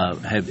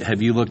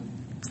 Have you looked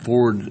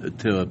forward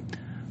to,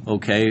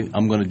 okay,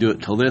 I'm going to do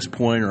it till this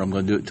point, or I'm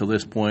going to do it till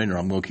this point, or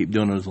I'm going to keep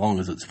doing it as long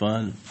as it's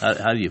fun?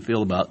 How do you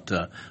feel about,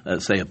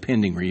 say, a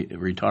pending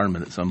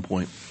retirement at some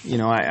point?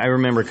 I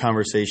remember a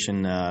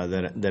conversation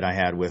that I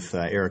had with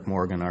Eric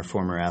Morgan, our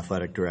former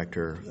athletic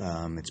director.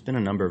 It's been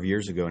a number of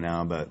years ago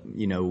now, but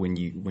when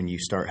you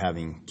start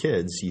having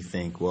kids, you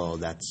think, well,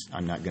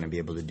 I'm not going to be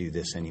able to do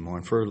this anymore.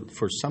 And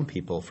for some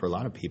people, for a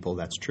lot of people,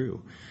 that's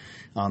true.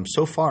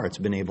 So far, it's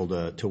been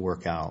able to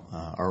work out.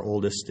 Our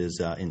oldest is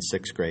in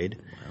 6th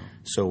grade.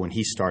 So when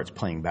he starts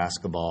playing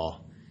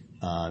basketball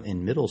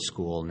in middle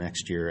school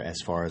next year, as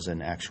far as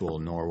an actual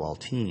Norwell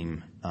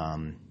team,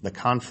 the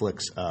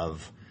conflicts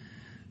of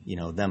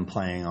them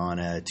playing on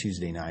a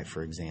Tuesday night,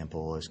 for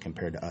example, as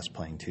compared to us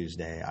playing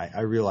Tuesday,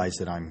 I realize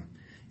that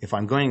if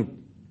I'm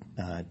going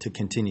to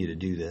continue to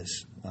do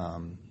this,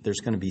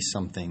 there's going to be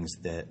some things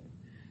that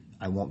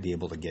I won't be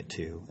able to get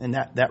to, and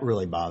that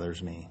really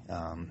bothers me.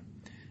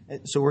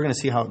 So we're going to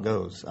see how it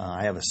goes.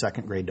 I have a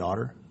 2nd grade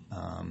daughter.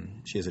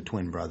 She has a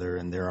twin brother,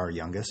 and they're our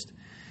youngest.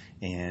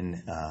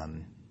 And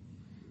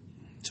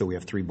so we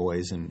have 3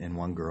 boys and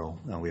 1 girl.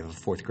 We have a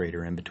 4th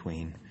grader in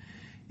between.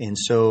 And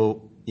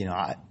so,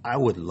 I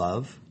would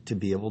love to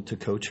be able to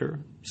coach her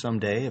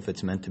someday if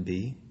it's meant to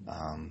be.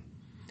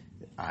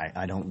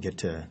 I don't get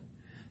to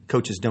 –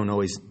 coaches don't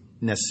always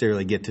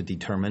necessarily get to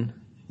determine,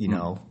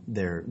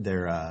 their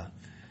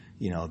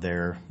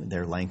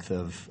length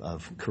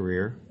of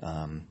career.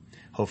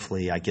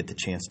 Hopefully I get the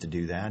chance to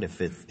do that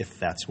if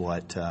that's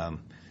what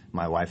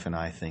my wife and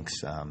I thinks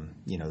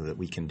that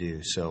we can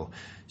do. So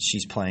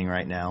she's playing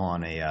right now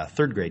on a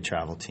 3rd grade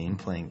travel team,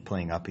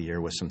 playing up a year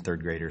with some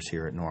 3rd graders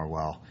here at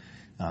Norwell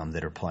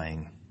that are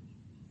playing,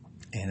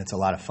 and it's a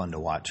lot of fun to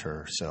watch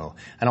her. So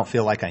I don't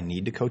feel like I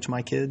need to coach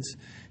my kids,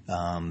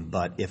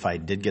 but if I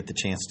did get the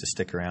chance to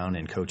stick around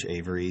and coach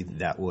Avery,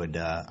 that would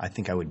I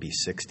think I would be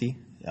 60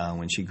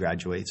 when she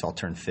graduates. I'll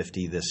turn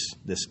 50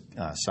 this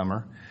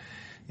summer.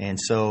 And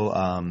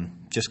so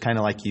just kind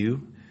of like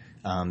you,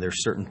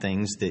 there's certain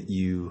things that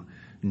you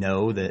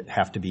know that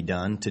have to be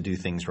done to do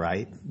things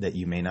right that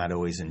you may not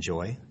always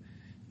enjoy.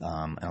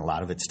 And a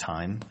lot of it's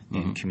time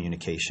and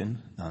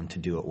communication to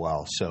do it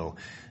well. So,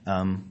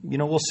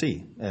 we'll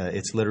see.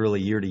 It's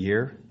literally year to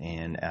year,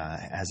 and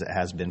as it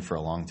has been for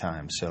a long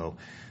time. So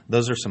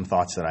those are some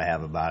thoughts that I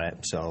have about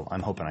it. So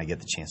I'm hoping I get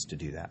the chance to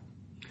do that.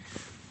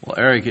 Well,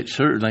 Eric, it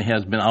certainly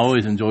has been. I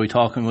always enjoy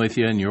talking with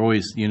you, and you're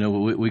always,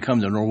 we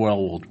come to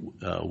Norwell,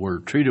 we're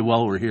treated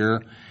well, we're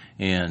here,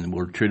 and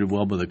we're treated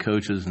well by the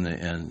coaches,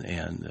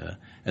 and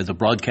as a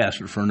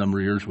broadcaster for a number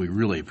of years, we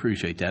really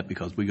appreciate that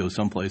because we go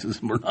some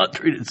places and we're not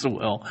treated so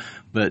well.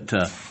 But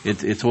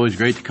it's always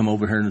great to come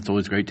over here, and it's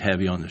always great to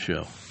have you on the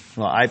show.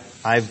 Well,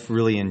 I've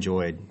really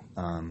enjoyed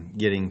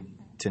getting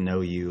to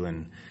know you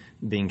and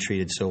being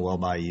treated so well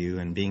by you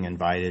and being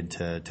invited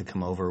to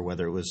come over,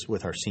 whether it was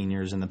with our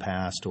seniors in the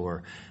past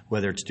or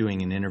whether it's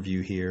doing an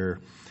interview here.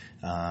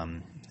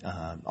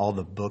 All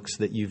the books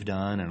that you've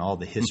done and all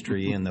the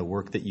history and the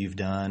work that you've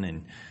done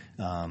and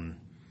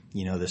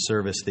the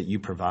service that you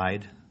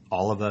provide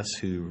all of us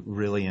who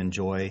really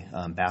enjoy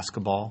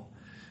basketball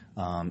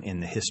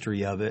and the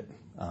history of it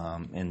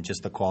and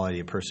just the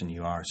quality of person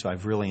you are. So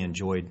I've really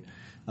enjoyed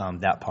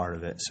that part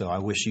of it. So I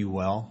wish you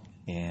well.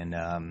 And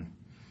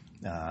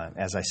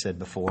as I said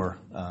before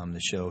the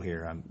show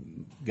here,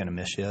 I'm going to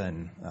miss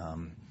you.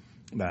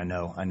 But I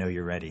know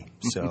you're ready.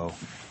 So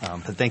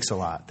but thanks a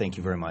lot. Thank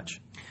you very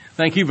much.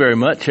 Thank you very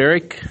much,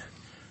 Eric.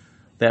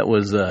 That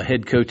was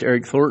head coach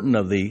Eric Thornton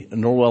of the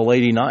Norwell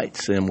Lady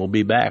Knights, and we'll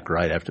be back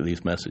right after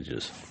these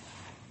messages.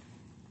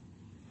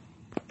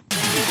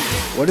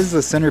 What is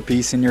the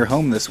centerpiece in your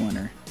home this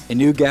winter? A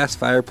new gas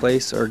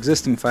fireplace or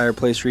existing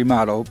fireplace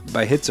remodel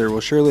by Hitzer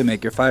will surely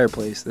make your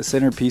fireplace the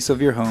centerpiece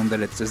of your home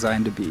that it's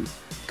designed to be.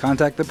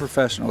 Contact the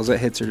professionals at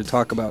Hitzer to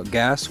talk about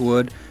gas,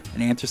 wood,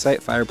 and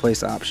anthracite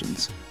fireplace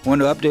options.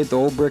 Want to update the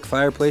old brick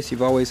fireplace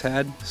you've always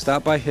had?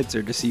 Stop by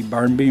Hitzer to see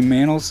barn beam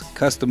manels,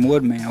 custom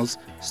wood manels,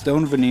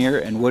 stone veneer,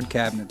 and wood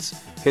cabinets.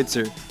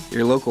 Hitzer,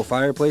 your local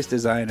fireplace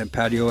design and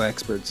patio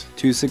experts.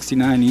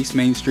 269 East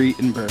Main Street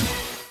in Bern.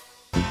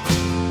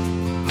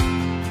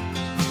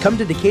 Come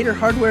to Decatur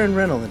Hardware and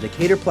Rental in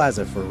Decatur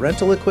Plaza for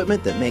rental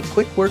equipment that make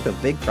quick work of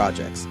big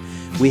projects.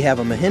 We have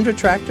a Mahindra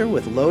tractor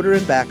with loader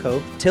and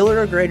backhoe, tiller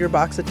or grader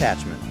box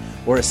attachment,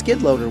 or a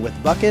skid loader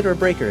with bucket or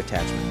breaker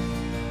attachment.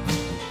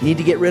 Need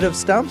to get rid of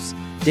stumps,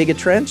 dig a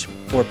trench,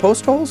 or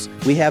post holes?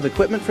 We have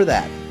equipment for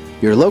that.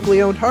 Your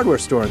locally owned hardware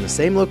store in the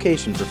same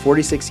location for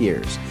 46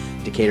 years.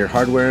 Decatur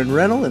Hardware and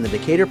Rental in the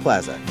Decatur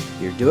Plaza,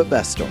 your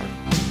do-it-best store.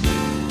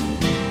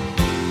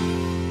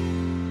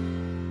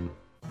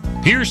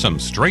 Here's some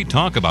straight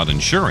talk about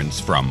insurance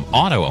from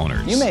auto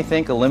owners. You may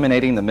think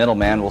eliminating the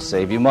middleman will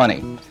save you money.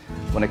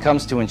 When it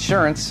comes to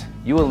insurance,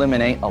 you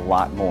eliminate a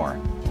lot more.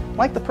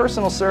 Like the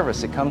personal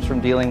service that comes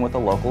from dealing with a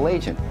local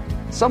agent.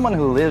 Someone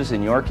who lives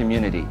in your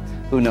community,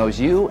 who knows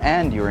you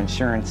and your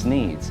insurance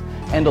needs,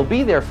 and will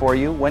be there for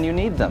you when you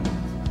need them.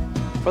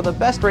 For the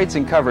best rates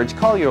and coverage,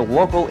 call your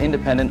local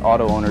independent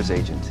auto owner's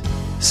agent.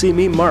 See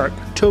me, Mark,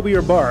 Toby,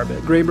 or Barb at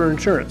Graber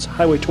Insurance,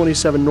 Highway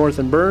 27 North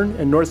in Bern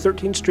and North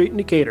 13th Street in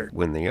Decatur.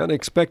 When the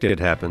unexpected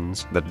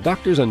happens, the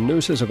doctors and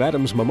nurses of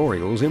Adams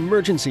Memorial's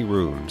emergency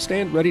room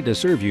stand ready to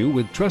serve you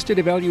with trusted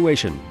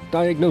evaluation,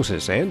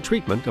 diagnosis, and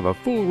treatment of a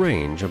full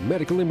range of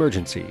medical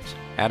emergencies.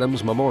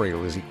 Adams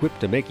Memorial is equipped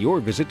to make your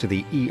visit to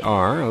the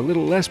ER a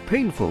little less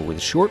painful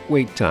with short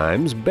wait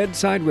times,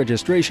 bedside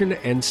registration,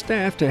 and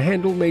staff to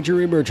handle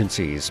major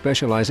emergencies,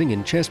 specializing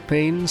in chest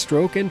pain,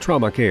 stroke, and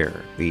trauma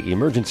care. The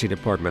emergency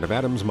department of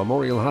Adams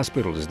Memorial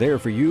Hospital is there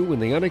for you when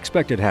the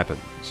unexpected happens.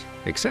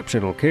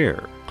 Exceptional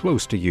care,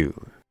 close to you.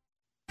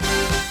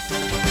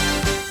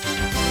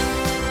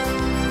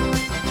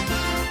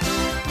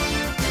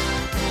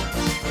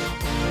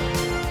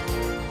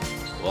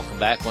 Welcome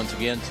back once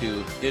again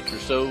to Ditcher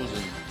Stoves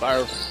and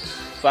fire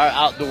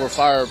outdoor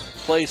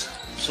fireplace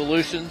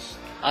solutions.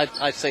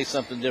 I say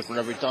something different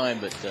every time,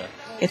 but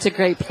it's a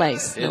great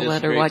place, no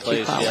matter what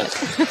you call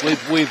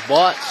it. We've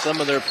bought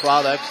some of their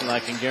products, and I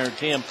can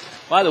guarantee them.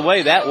 By the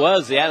way, that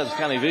was the Adams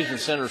County Vision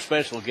Center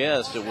special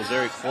guest. It was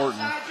Eric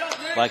Thornton.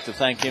 I'd like to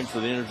thank him for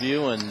the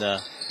interview.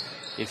 And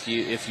if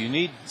you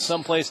need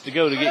someplace to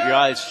go to get your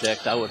eyes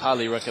checked, I would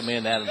highly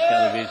recommend Adams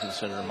County Vision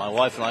Center. My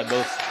wife and I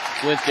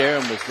both went there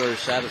and was very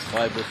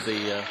satisfied with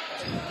the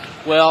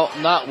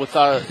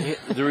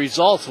the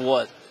results of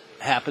what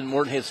happened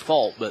weren't his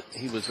fault, but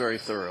he was very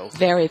thorough.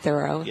 Very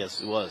thorough. Yes,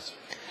 he was.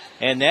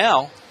 And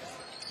now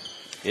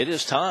it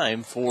is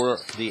time for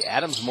the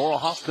Adams Memorial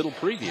Hospital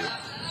preview.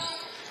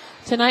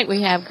 Tonight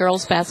we have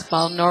girls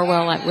basketball,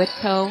 Norwell at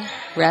Whitco.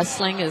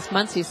 Wrestling is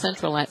Muncie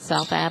Central at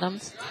South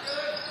Adams.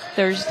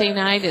 Thursday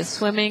night is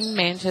swimming,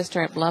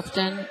 Manchester at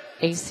Bluffton,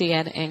 AC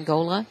at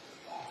Angola.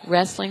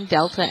 Wrestling,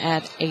 Delta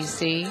at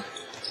AC,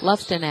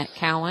 Bluffton at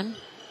Cowan.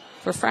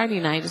 For Friday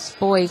night is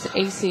boys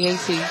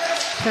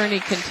ACAC tourney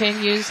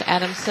continues.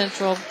 Adams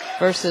Central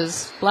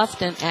versus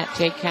Bluffton at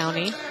Jay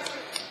County.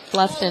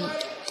 Bluffton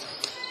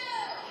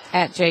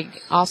at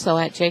also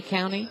at Jay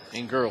County.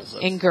 In girls.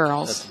 In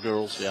girls. That's the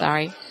girls, yeah.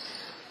 Sorry.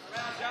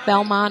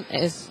 Belmont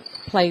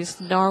plays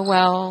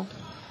Norwell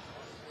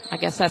I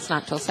guess that's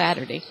not till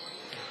Saturday.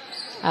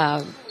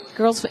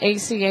 Girls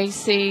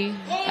ACAC,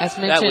 as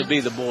mentioned. That would be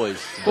the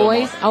boys.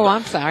 Boys? Belmont. Oh,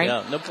 I'm sorry.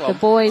 Yeah, no problem. The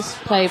boys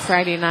play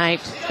Friday night,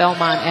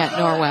 Belmont at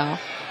Norwell.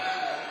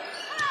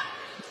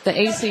 The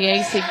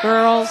ACAC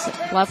girls,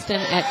 Bluffton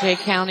at Jay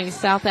County,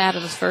 South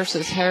Adams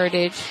versus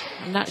Heritage.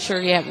 I'm not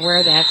sure yet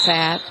where that's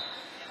at.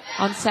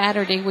 On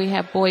Saturday, we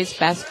have boys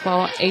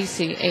basketball,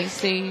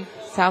 ACAC,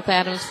 South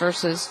Adams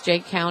versus Jay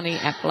County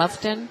at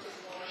Bluffton.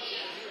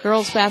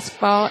 Girls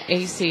basketball,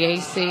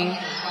 ACAC,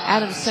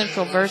 Adams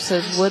Central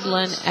versus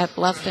Woodland at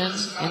Bluffton,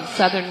 and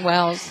Southern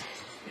Wells.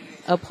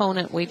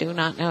 Opponent we do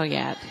not know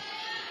yet.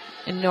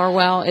 And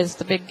Norwell is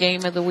the big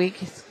game of the week.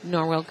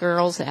 Norwell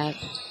girls at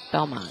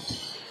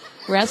Belmont.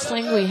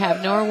 Wrestling, we have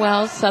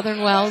Norwell,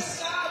 Southern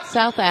Wells,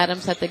 South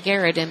Adams at the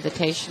Garrett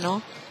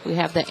Invitational. We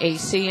have the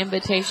AC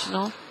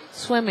Invitational.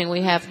 Swimming,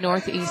 we have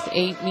Northeast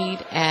 8 meet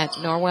at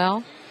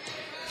Norwell.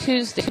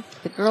 Tuesday,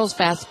 the girls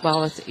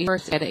basketball is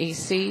Earth at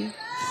AC,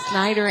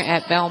 Snyder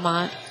at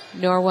Belmont,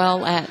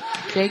 Norwell at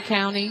Jay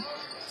County,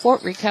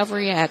 Fort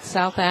Recovery at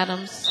South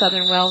Adams,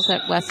 Southern Wells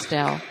at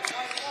Westdale.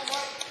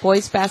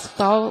 Boys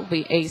basketball will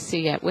be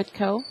AC at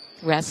Whitco.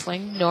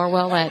 Wrestling,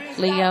 Norwell at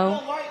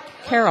Leo,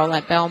 Carroll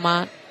at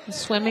Belmont.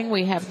 Swimming,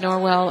 we have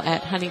Norwell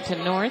at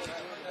Huntington North.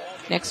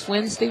 Next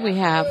Wednesday, we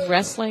have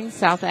wrestling,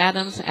 South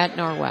Adams at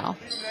Norwell.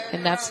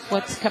 And that's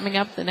what's coming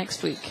up the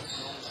next week.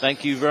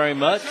 Thank you very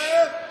much.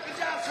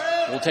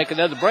 We'll take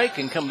another break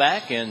and come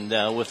back and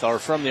with our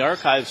From the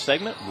Archives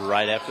segment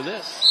right after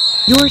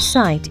this. Your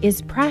sight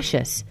is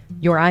precious.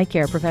 Your eye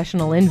care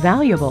professional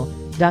invaluable.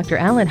 Dr.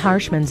 Alan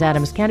Harshman's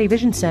Adams County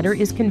Vision Center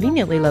is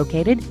conveniently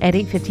located at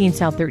 815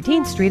 South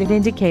 13th Street at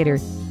Indicator.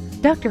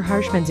 Dr.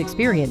 Harshman's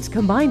experience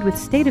combined with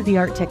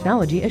state-of-the-art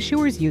technology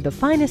assures you the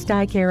finest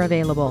eye care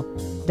available.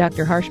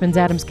 Dr. Harshman's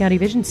Adams County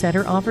Vision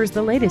Center offers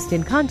the latest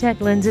in contact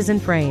lenses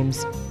and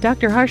frames.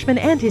 Dr. Harshman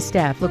and his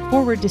staff look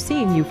forward to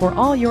seeing you for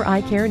all your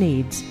eye care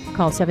needs.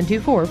 Call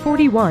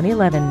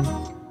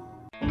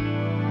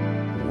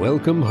 724-4111.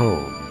 Welcome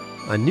home.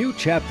 A new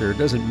chapter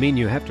doesn't mean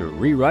you have to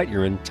rewrite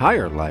your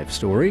entire life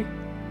story.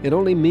 It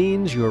only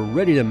means you're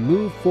ready to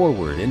move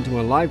forward into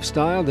a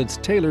lifestyle that's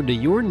tailored to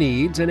your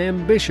needs and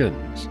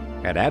ambitions.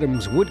 At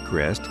Adams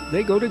Woodcrest,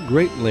 they go to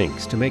great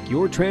lengths to make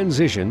your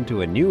transition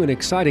to a new and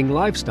exciting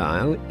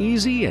lifestyle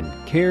easy and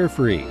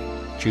carefree.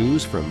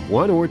 Choose from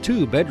 1 or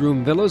 2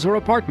 bedroom villas or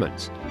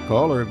apartments.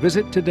 Call or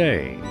visit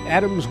today.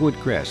 Adams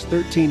Woodcrest,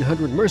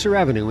 1300 Mercer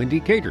Avenue in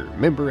Decatur.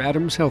 Member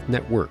Adams Health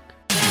Network.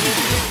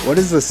 What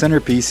is the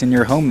centerpiece in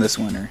your home this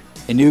winter?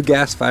 A new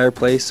gas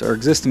fireplace or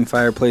existing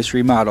fireplace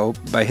remodel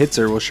by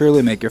Hitzer will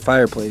surely make your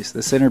fireplace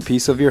the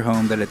centerpiece of your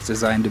home that it's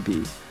designed to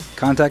be.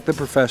 Contact the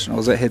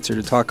professionals at Hitzer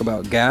to talk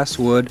about gas,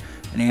 wood,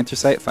 and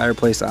anthracite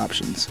fireplace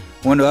options.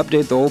 Want to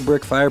update the old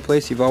brick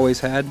fireplace you've always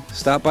had?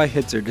 Stop by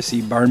Hitzer to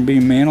see barn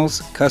beam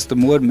manels,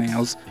 custom wood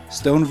manels,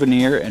 stone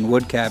veneer, and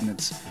wood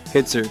cabinets.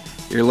 Hitzer,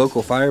 your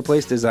local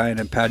fireplace design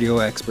and patio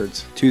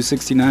experts.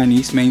 269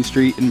 East Main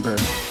Street in Bern.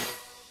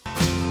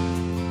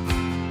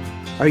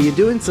 Are you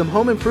doing some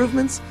home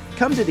improvements?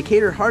 Come to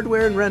Decatur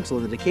Hardware and Rental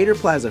in the Decatur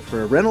Plaza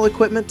for rental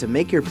equipment to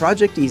make your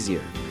project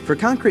easier. For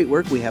concrete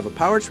work, we have a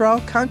power trowel,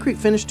 concrete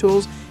finish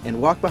tools,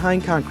 and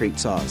walk-behind concrete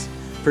saws.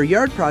 For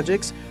yard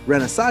projects,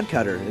 rent a sod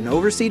cutter, an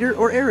overseeder,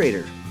 or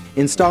aerator.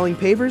 Installing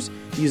pavers,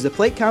 use the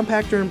plate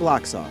compactor and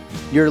block saw.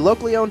 Your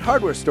locally owned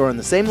hardware store in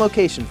the same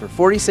location for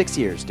 46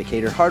 years,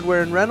 Decatur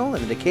Hardware and Rental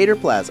in the Decatur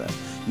Plaza.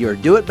 Your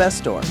do-it-best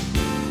store.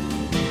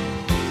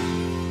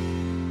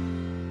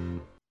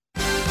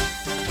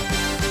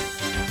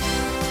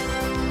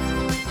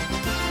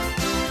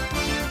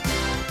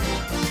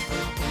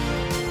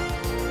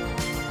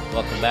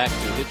 Welcome back to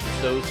Hitcher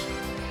Stoves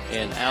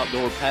and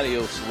Outdoor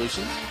Patio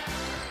Solutions.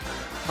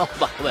 I'm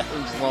Bob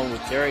Adams along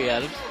with Terry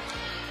Adams.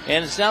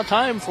 And it's now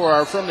time for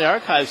our From the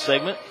Archives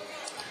segment,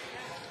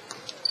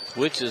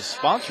 which is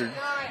sponsored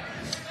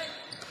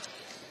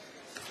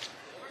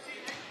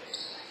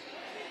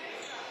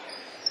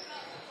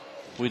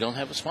we don't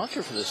have a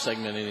sponsor for this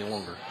segment any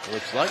longer, it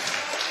looks like.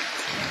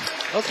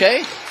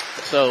 Okay,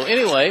 so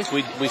anyway,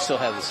 we still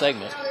have the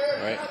segment,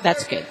 right?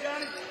 That's good.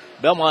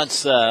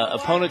 Belmont's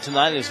opponent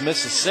tonight is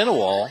Mrs.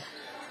 Sinnewall,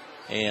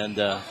 and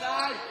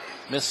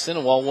Miss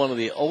Sinnewall, one of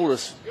the older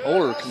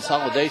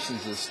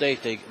consolidations in the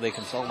state. They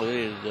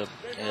consolidated the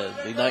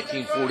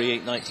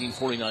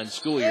 1948-1949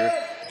 school year,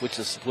 which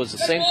was the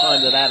same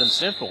time that Adams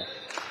Central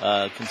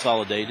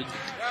consolidated.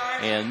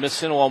 And Miss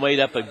Sinnewall made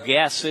up of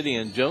Gas City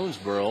and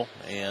Jonesboro,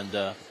 and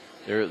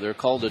they're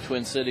called the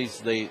Twin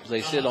Cities.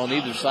 They sit on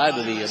either side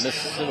of the Miss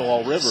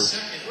Sinnewall River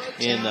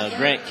in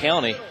Grant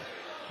County,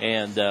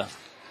 and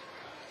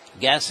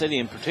Gas City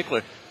in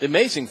particular. The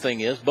amazing thing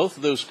is both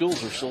of those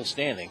schools are still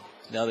standing.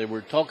 Now, they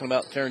were talking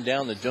about tearing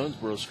down the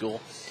Jonesboro school.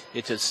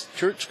 It's a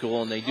church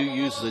school, and they do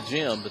use the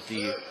gym, but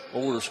the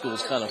older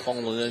school's kind of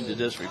fallen into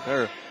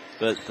disrepair.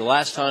 But the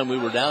last time we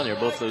were down there,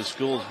 both those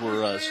schools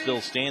were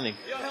still standing.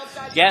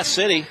 Gas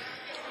City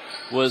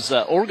was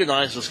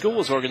organized, the school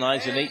was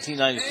organized in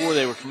 1894.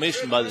 They were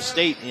commissioned by the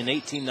state in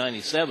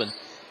 1897,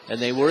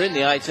 and they were in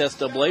the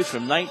ITSAA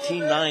from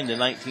 1909 to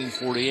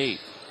 1948.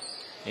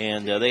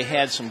 And they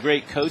had some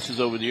great coaches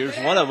over the years.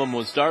 One of them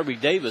was Darby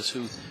Davis,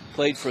 who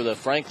played for the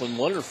Franklin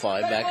Wonder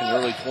Five back in the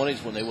early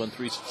 20s when they won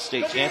 3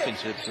 state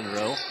championships in a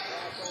row.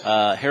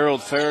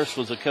 Harold Ferris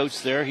was a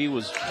coach there. He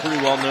was pretty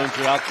well known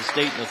throughout the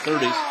state in the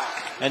 30s.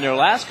 And their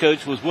last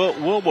coach was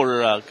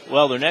Wilbur,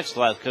 their next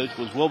last coach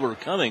was Wilbur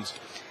Cummings.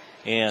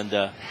 And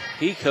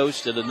he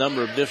coached at a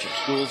number of different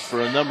schools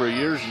for a number of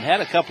years and had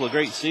a couple of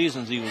great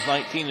seasons. He was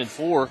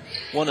 19-4,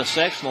 won a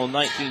sectional in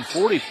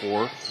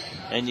 1944.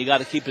 And you got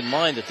to keep in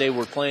mind that they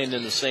were playing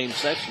in the same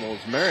sectional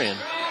as Marion.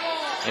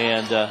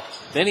 And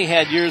then he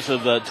had years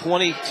of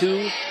 20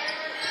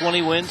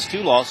 wins,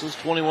 2 losses,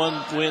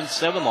 21 wins,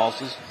 7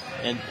 losses,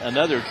 and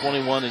another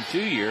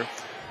 21-2 year.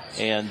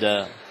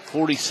 And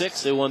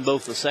 46, they won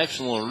both the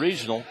sectional and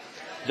regional.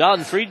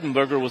 Don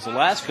Friedenberger was the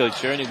last coach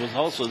there, and he was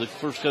also the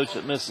first coach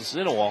at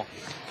Mississinawa.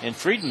 And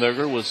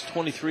Friedenberger was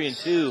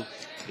 23-2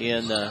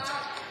 in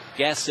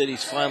Gas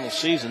City's final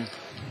season.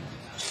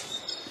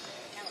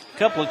 A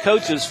couple of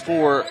coaches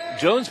for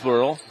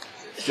Jonesboro.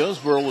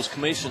 Jonesboro was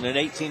commissioned in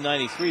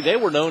 1893. They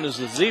were known as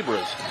the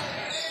Zebras.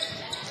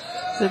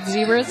 The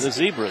Zebras? The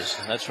Zebras,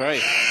 that's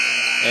right.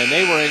 And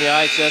they were in the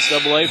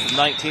IHSAA from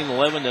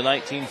 1911 to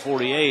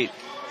 1948.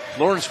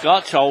 Lawrence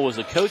Gottschall was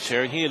a coach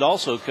there, and he had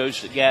also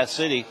coached at Gas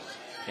City.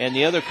 And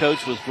the other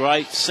coach was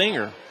Dwight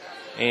Singer.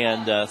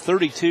 And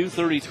 32,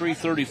 33,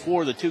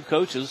 34, the two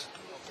coaches.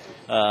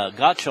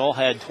 Gottschall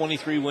had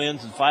 23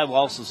 wins and 5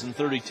 losses in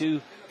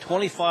 32.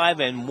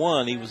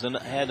 25-1. He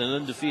had an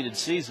undefeated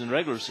season,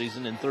 regular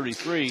season, in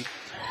 33.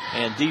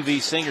 And D.V.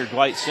 Singer,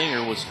 Dwight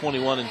Singer, was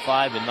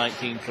 21-5 in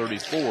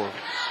 1934.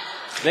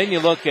 Then you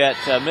look at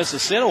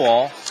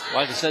Mississinawa.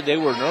 Like I said, they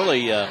were an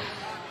early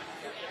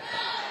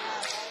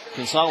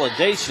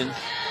consolidation.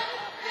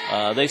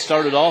 They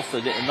started off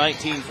in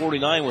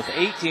 1949 with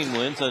 18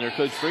 wins under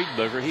Coach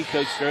Friedenberger. He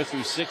coached there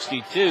through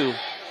 62.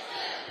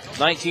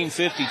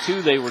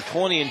 1952, they were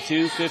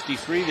 20-2.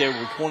 53, they were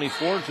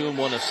 24-2 and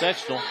won a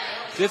sectional.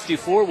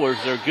 54 was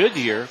their good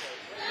year,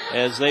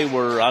 as they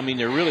were,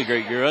 their really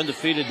great year.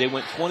 Undefeated, they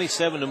went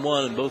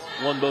 27-1 and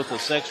won both a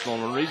sectional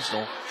and a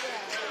regional.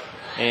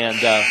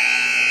 And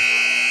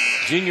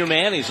Junior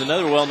Manny's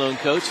another well-known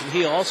coach, and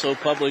he also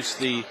published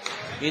the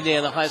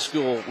Indiana High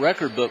School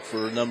record book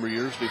for a number of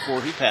years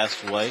before he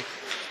passed away.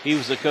 He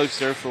was a coach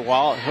there for a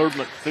while. Herb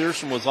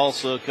McPherson was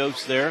also a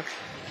coach there.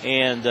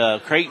 And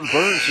Creighton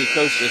Burns, who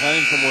coached at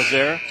Huntington, was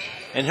there.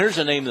 And here's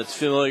a name that's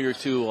familiar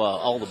to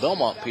all the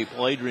Belmont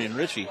people. Adrian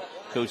Ritchie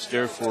coached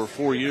there for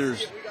 4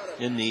 years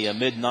in the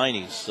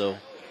mid-90s. So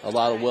a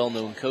lot of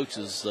well-known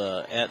coaches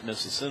at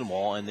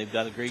Mississinawa, and they've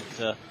got a great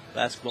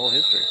basketball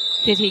history.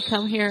 Did he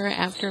come here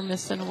after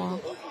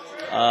Mississinawa?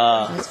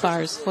 As far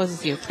as,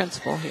 was he a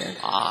principal here?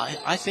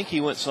 I think he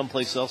went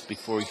someplace else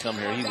before he come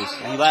here. He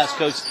last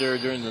coached there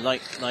during the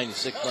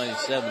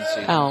 96-97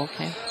 season. Oh,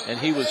 okay. And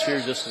he was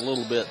here just a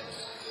little bit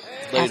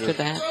later. After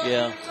that?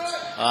 Yeah.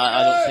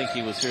 I don't think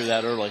he was here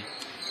that early.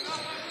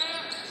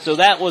 So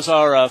that was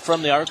our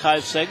From the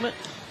Archives segment.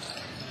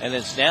 And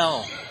it's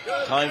now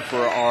time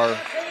for our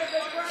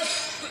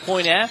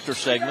Point After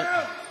segment,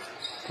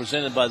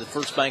 presented by the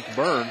First Bank of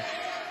Bern.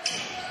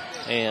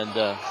 And,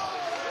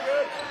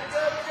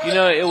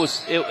 it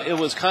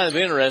was kind of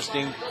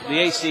interesting. The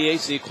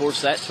ACAC, of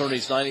course, that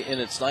tourney's in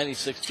its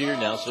 96th year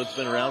now, so it's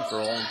been around for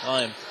a long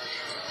time.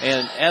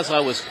 And as I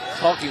was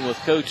talking with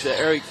Coach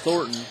Eric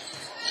Thornton,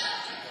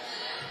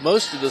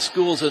 most of the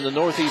schools in the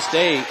Northeast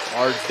 8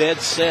 are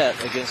dead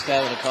set against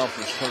having a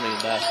conference tourney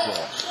in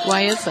basketball.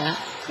 Why is that?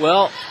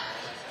 Well,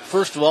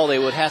 first of all, they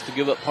would have to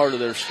give up part of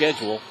their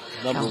schedule,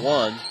 number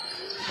one.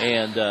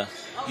 And,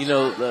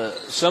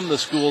 some of the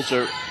schools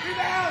are,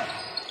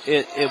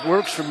 it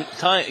works from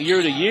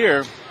year to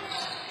year.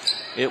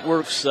 It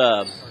works,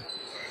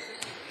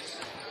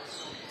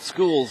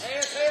 schools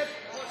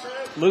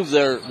move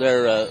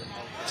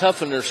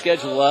toughen their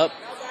schedule up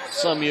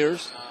some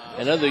years.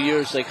 And other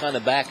years, they kind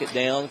of back it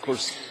down. Of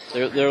course,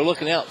 they're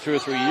looking out 3 or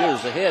 3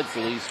 years ahead for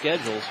these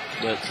schedules.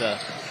 But,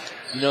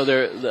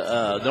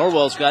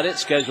 Norwell's got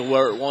its schedule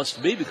where it wants to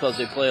be because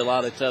they play a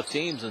lot of tough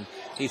teams, and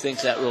he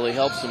thinks that really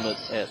helps them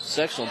at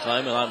sectional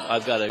time. And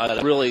I've got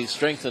to really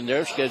strengthen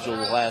their schedule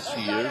the last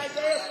few years.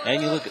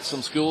 And you look at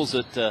some schools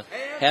that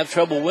have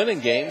trouble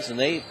winning games, and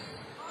they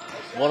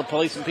want to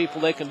play some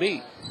people they can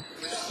beat.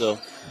 So,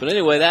 but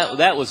anyway,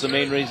 that was the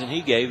main reason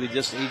he gave.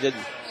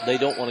 They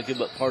don't want to give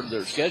up part of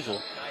their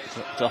schedule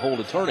to hold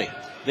a tourney.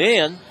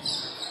 Then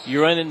you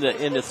run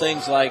into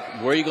things like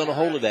where are you going to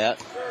hold it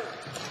at,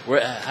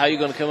 how are you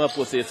going to come up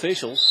with the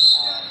officials,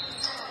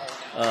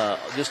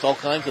 just all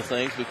kinds of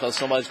things, because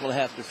somebody's going to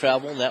have to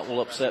travel, and that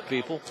will upset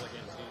people.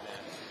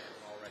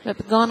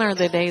 But gone are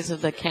the days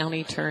of the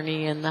county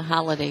tourney and the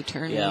holiday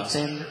tourneys,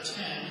 and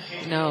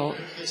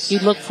you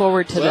look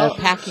forward to the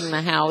packing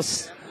the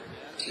house.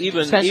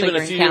 Even a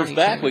few years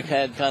back, we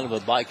had kind of a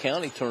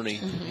bi-county tourney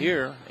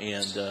here,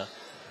 and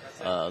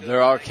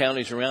there are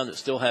counties around that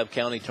still have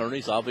county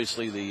tourneys.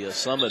 Obviously, the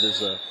Summit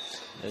is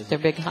their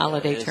big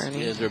holiday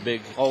tourney. Is their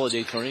big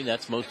holiday tourney.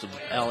 That's most of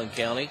Allen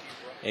County,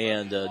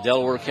 and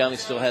Delaware County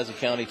still has a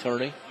county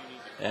tourney.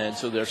 And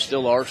so there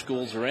still are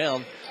schools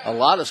around. A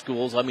lot of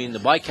schools, I mean, the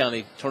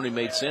Bi-County tourney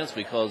made sense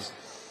because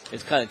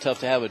it's kind of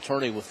tough to have a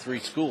tourney with 3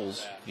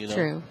 schools, you know.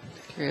 True.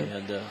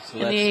 And, so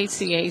and the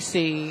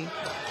ACAC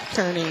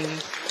tourney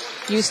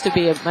used to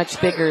be a much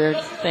bigger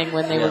thing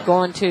when they were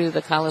going to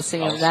the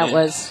Coliseum. That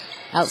was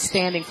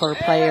outstanding for a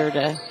player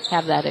to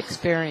have that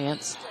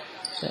experience.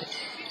 But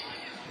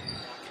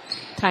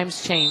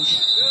times change.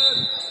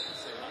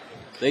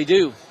 They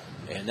do,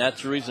 and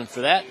that's the reason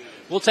for that.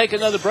 We'll take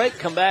another break,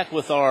 come back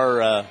with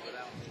our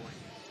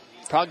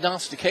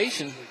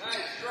prognostication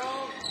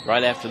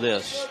right after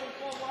this.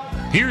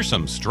 Here's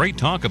some straight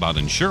talk about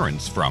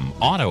insurance from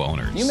auto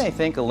owners. You may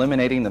think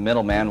eliminating the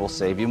middleman will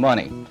save you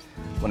money.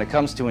 When it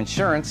comes to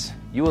insurance,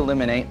 you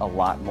eliminate a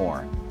lot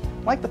more.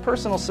 Like the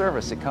personal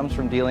service that comes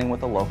from dealing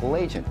with a local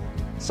agent.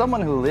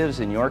 Someone who lives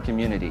in your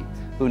community,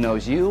 who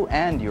knows you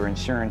and your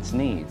insurance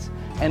needs,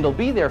 and will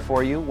be there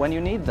for you when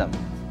you need them.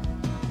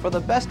 For the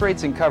best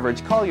rates and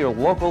coverage, call your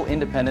local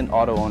independent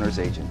auto owner's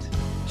agent.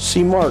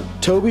 See Mark,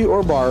 Toby,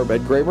 or Barb at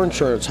Graber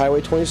Insurance,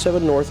 Highway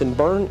 27 North in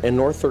Bern and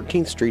North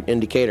 13th Street in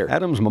Decatur.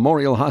 Adams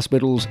Memorial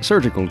Hospital's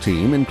surgical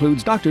team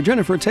includes Dr.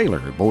 Jennifer Taylor,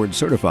 board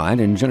certified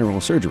in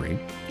general surgery,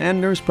 and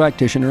nurse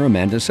practitioner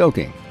Amanda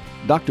Selking.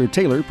 Dr.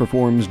 Taylor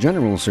performs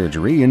general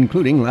surgery,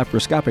 including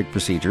laparoscopic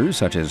procedures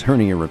such as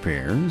hernia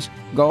repairs,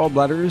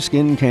 gallbladder,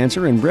 skin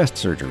cancer and breast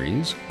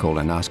surgeries,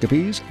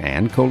 colonoscopies,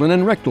 and colon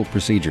and rectal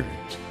procedures.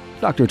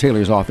 Dr.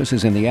 Taylor's office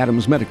is in the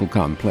Adams Medical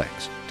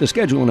Complex. To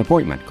schedule an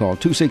appointment, call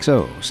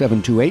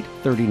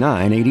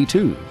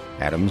 260-728-3982.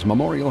 Adams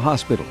Memorial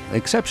Hospital.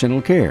 Exceptional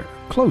care.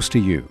 Close to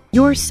you.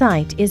 Your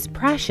sight is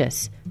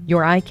precious.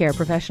 Your eye care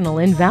professional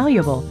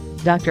invaluable.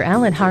 Dr.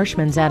 Alan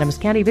Harshman's Adams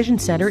County Vision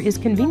Center is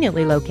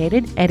conveniently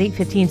located at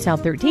 815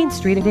 South 13th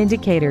Street in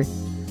Decatur.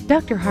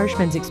 Dr.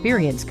 Harshman's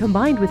experience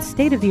combined with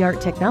state-of-the-art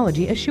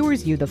technology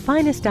assures you the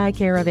finest eye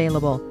care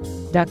available.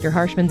 Dr.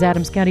 Harshman's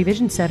Adams County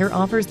Vision Center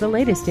offers the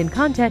latest in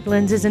contact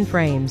lenses and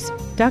frames.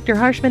 Dr.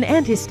 Harshman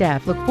and his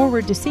staff look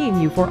forward to seeing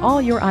you for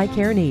all your eye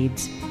care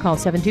needs. Call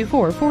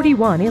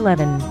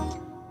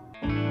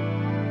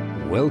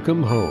 724-4111.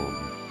 Welcome home.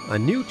 A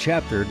new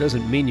chapter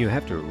doesn't mean you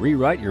have to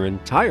rewrite your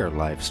entire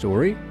life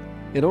story.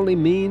 It only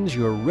means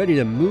you're ready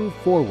to move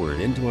forward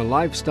into a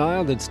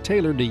lifestyle that's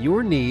tailored to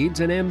your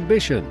needs and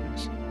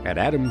ambitions. At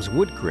Adams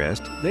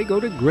Woodcrest, they go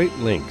to great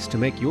lengths to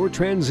make your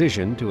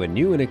transition to a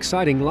new and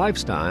exciting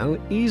lifestyle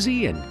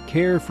easy and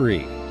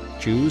carefree.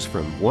 Choose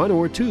from 1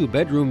 or 2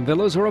 bedroom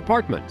villas or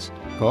apartments.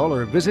 Call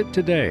or visit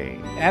today.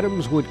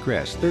 Adams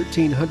Woodcrest,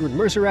 1300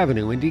 Mercer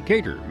Avenue in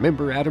Decatur.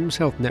 Member Adams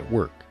Health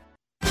Network.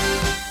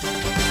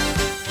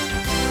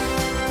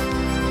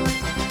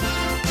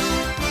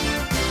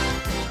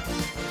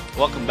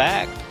 Welcome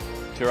back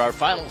to our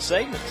final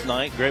segment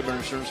tonight. Graber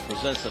Insurance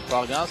presents the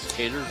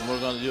prognosticators, and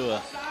we're going to do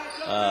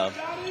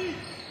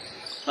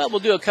we'll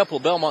do a couple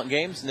of Belmont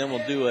games, and then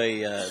we'll do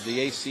the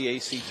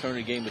ACAC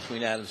tourney game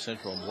between Adams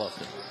Central and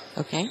Bluffton.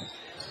 Okay.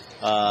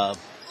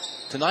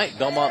 Tonight,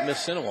 Belmont,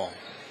 Miss Cinewall.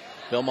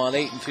 Belmont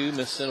 8-2,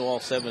 Miss Cinewall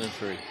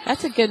 7-3.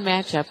 That's a good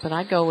matchup, but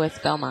I go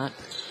with Belmont.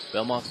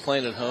 Belmont's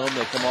playing at home.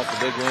 They come off a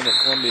big win at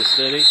Columbia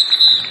City,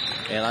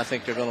 and I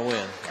think they're going to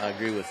win. I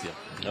agree with you.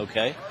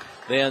 Okay.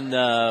 Then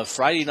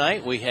Friday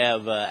night, we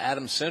have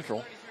Adams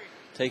Central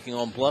taking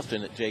on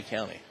Bluffton at Jay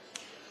County.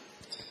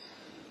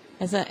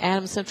 Has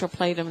Adams Central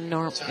played them in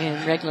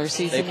regular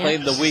season? They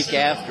played the week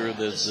after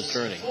the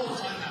tourney.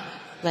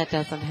 That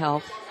doesn't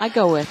help. I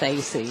go with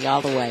AC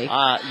all the way.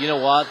 You know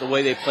what? The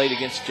way they played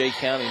against Jay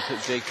County and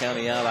took Jay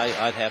County out,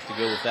 I'd have to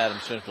go with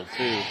Adams Central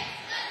too.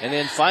 And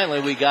then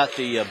finally, we got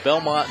the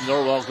Belmont and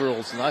Norwell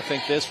girls, and I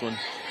think this one,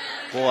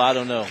 boy, I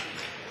don't know.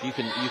 You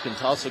can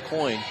toss a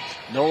coin.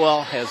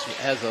 Norwell has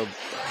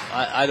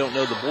I don't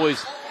know, the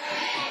boys,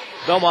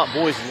 Belmont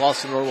boys have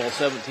lost to Norwell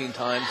 17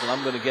 times, and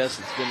I'm going to guess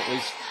it's been at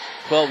least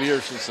 12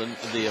 years since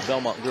the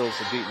Belmont girls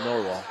have beaten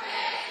Norwell.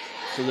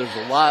 So there's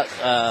a lot,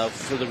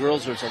 for the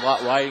girls, there's a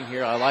lot riding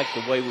here. I like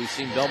the way we've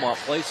seen Belmont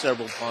play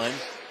several times.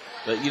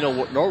 But, you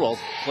know, Norwell's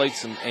played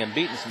some and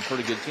beaten some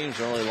pretty good teams.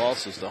 Their only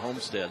loss is to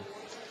Homestead.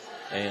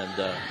 And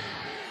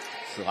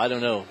so I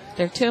don't know.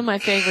 They're two of my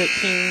favorite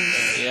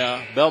teams.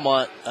 Yeah,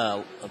 Belmont,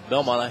 I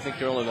think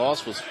their only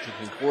loss was to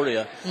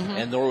Concordia,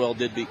 and Norwell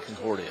did beat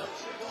Concordia.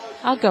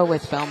 I'll go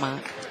with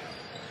Belmont.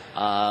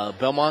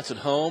 Belmont's at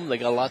home. They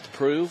got a lot to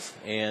prove,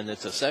 and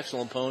it's a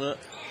sectional opponent.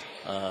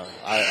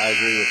 I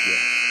agree with you.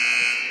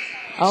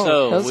 Oh,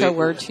 so those are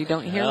words you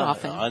don't hear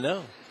often. I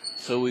know.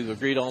 So we've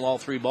agreed on all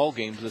 3 ball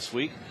games this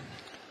week.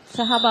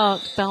 So how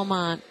about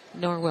Belmont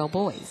Norwell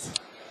boys?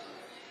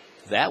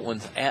 That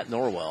one's at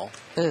Norwell.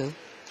 Ooh.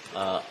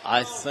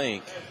 I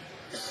think,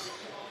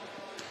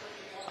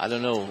 I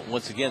don't know.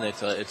 Once again,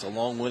 it's a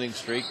long winning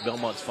streak.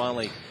 Belmont's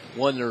finally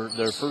won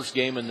their first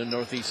game in the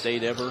Northeast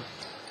State ever.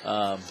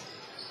 But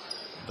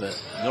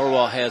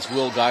Norwell has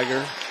Will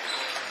Geiger,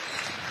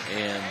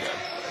 and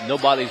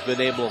nobody's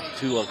been able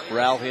to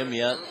corral him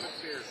yet.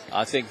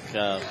 I think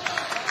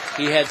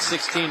he had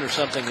 16 or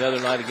something the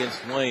other night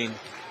against Wayne.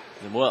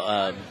 And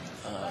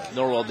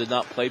Norwell did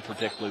not play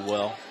particularly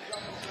well.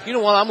 You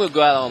know what? I'm going to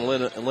go out on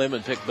a limb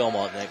and pick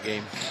Belmont in that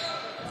game.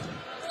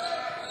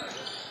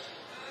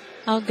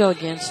 I'll go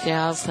against you.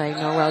 I'll say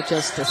Norwell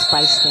just to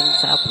spice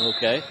things up.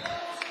 Okay.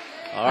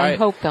 All right. I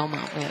hope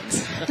Belmont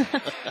wins.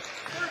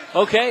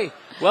 Okay.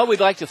 Well,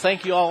 we'd like to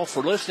thank you all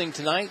for listening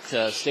tonight.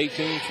 Stay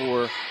tuned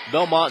for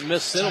Belmont and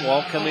Miss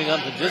Cinewall coming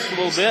up in just a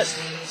little bit.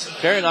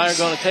 Terry and I are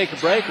going to take a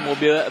break, and we'll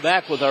be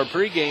back with our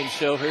pregame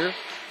show here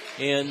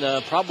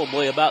in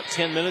probably about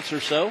 10 minutes or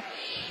so.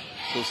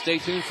 So stay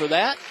tuned for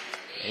that,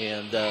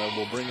 and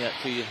we'll bring that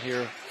to you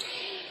here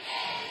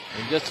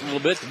in just a little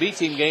bit. The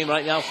B-team game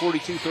right now,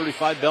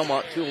 42-35,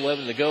 Belmont,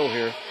 2:11 to go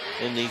here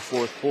in the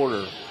fourth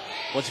quarter.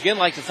 Once again, I'd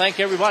like to thank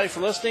everybody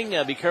for listening.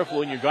 Be careful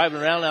when you're driving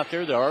around out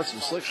there. There are some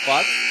slick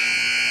spots.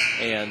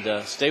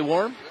 And stay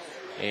warm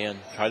and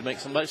try to make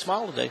somebody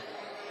smile today.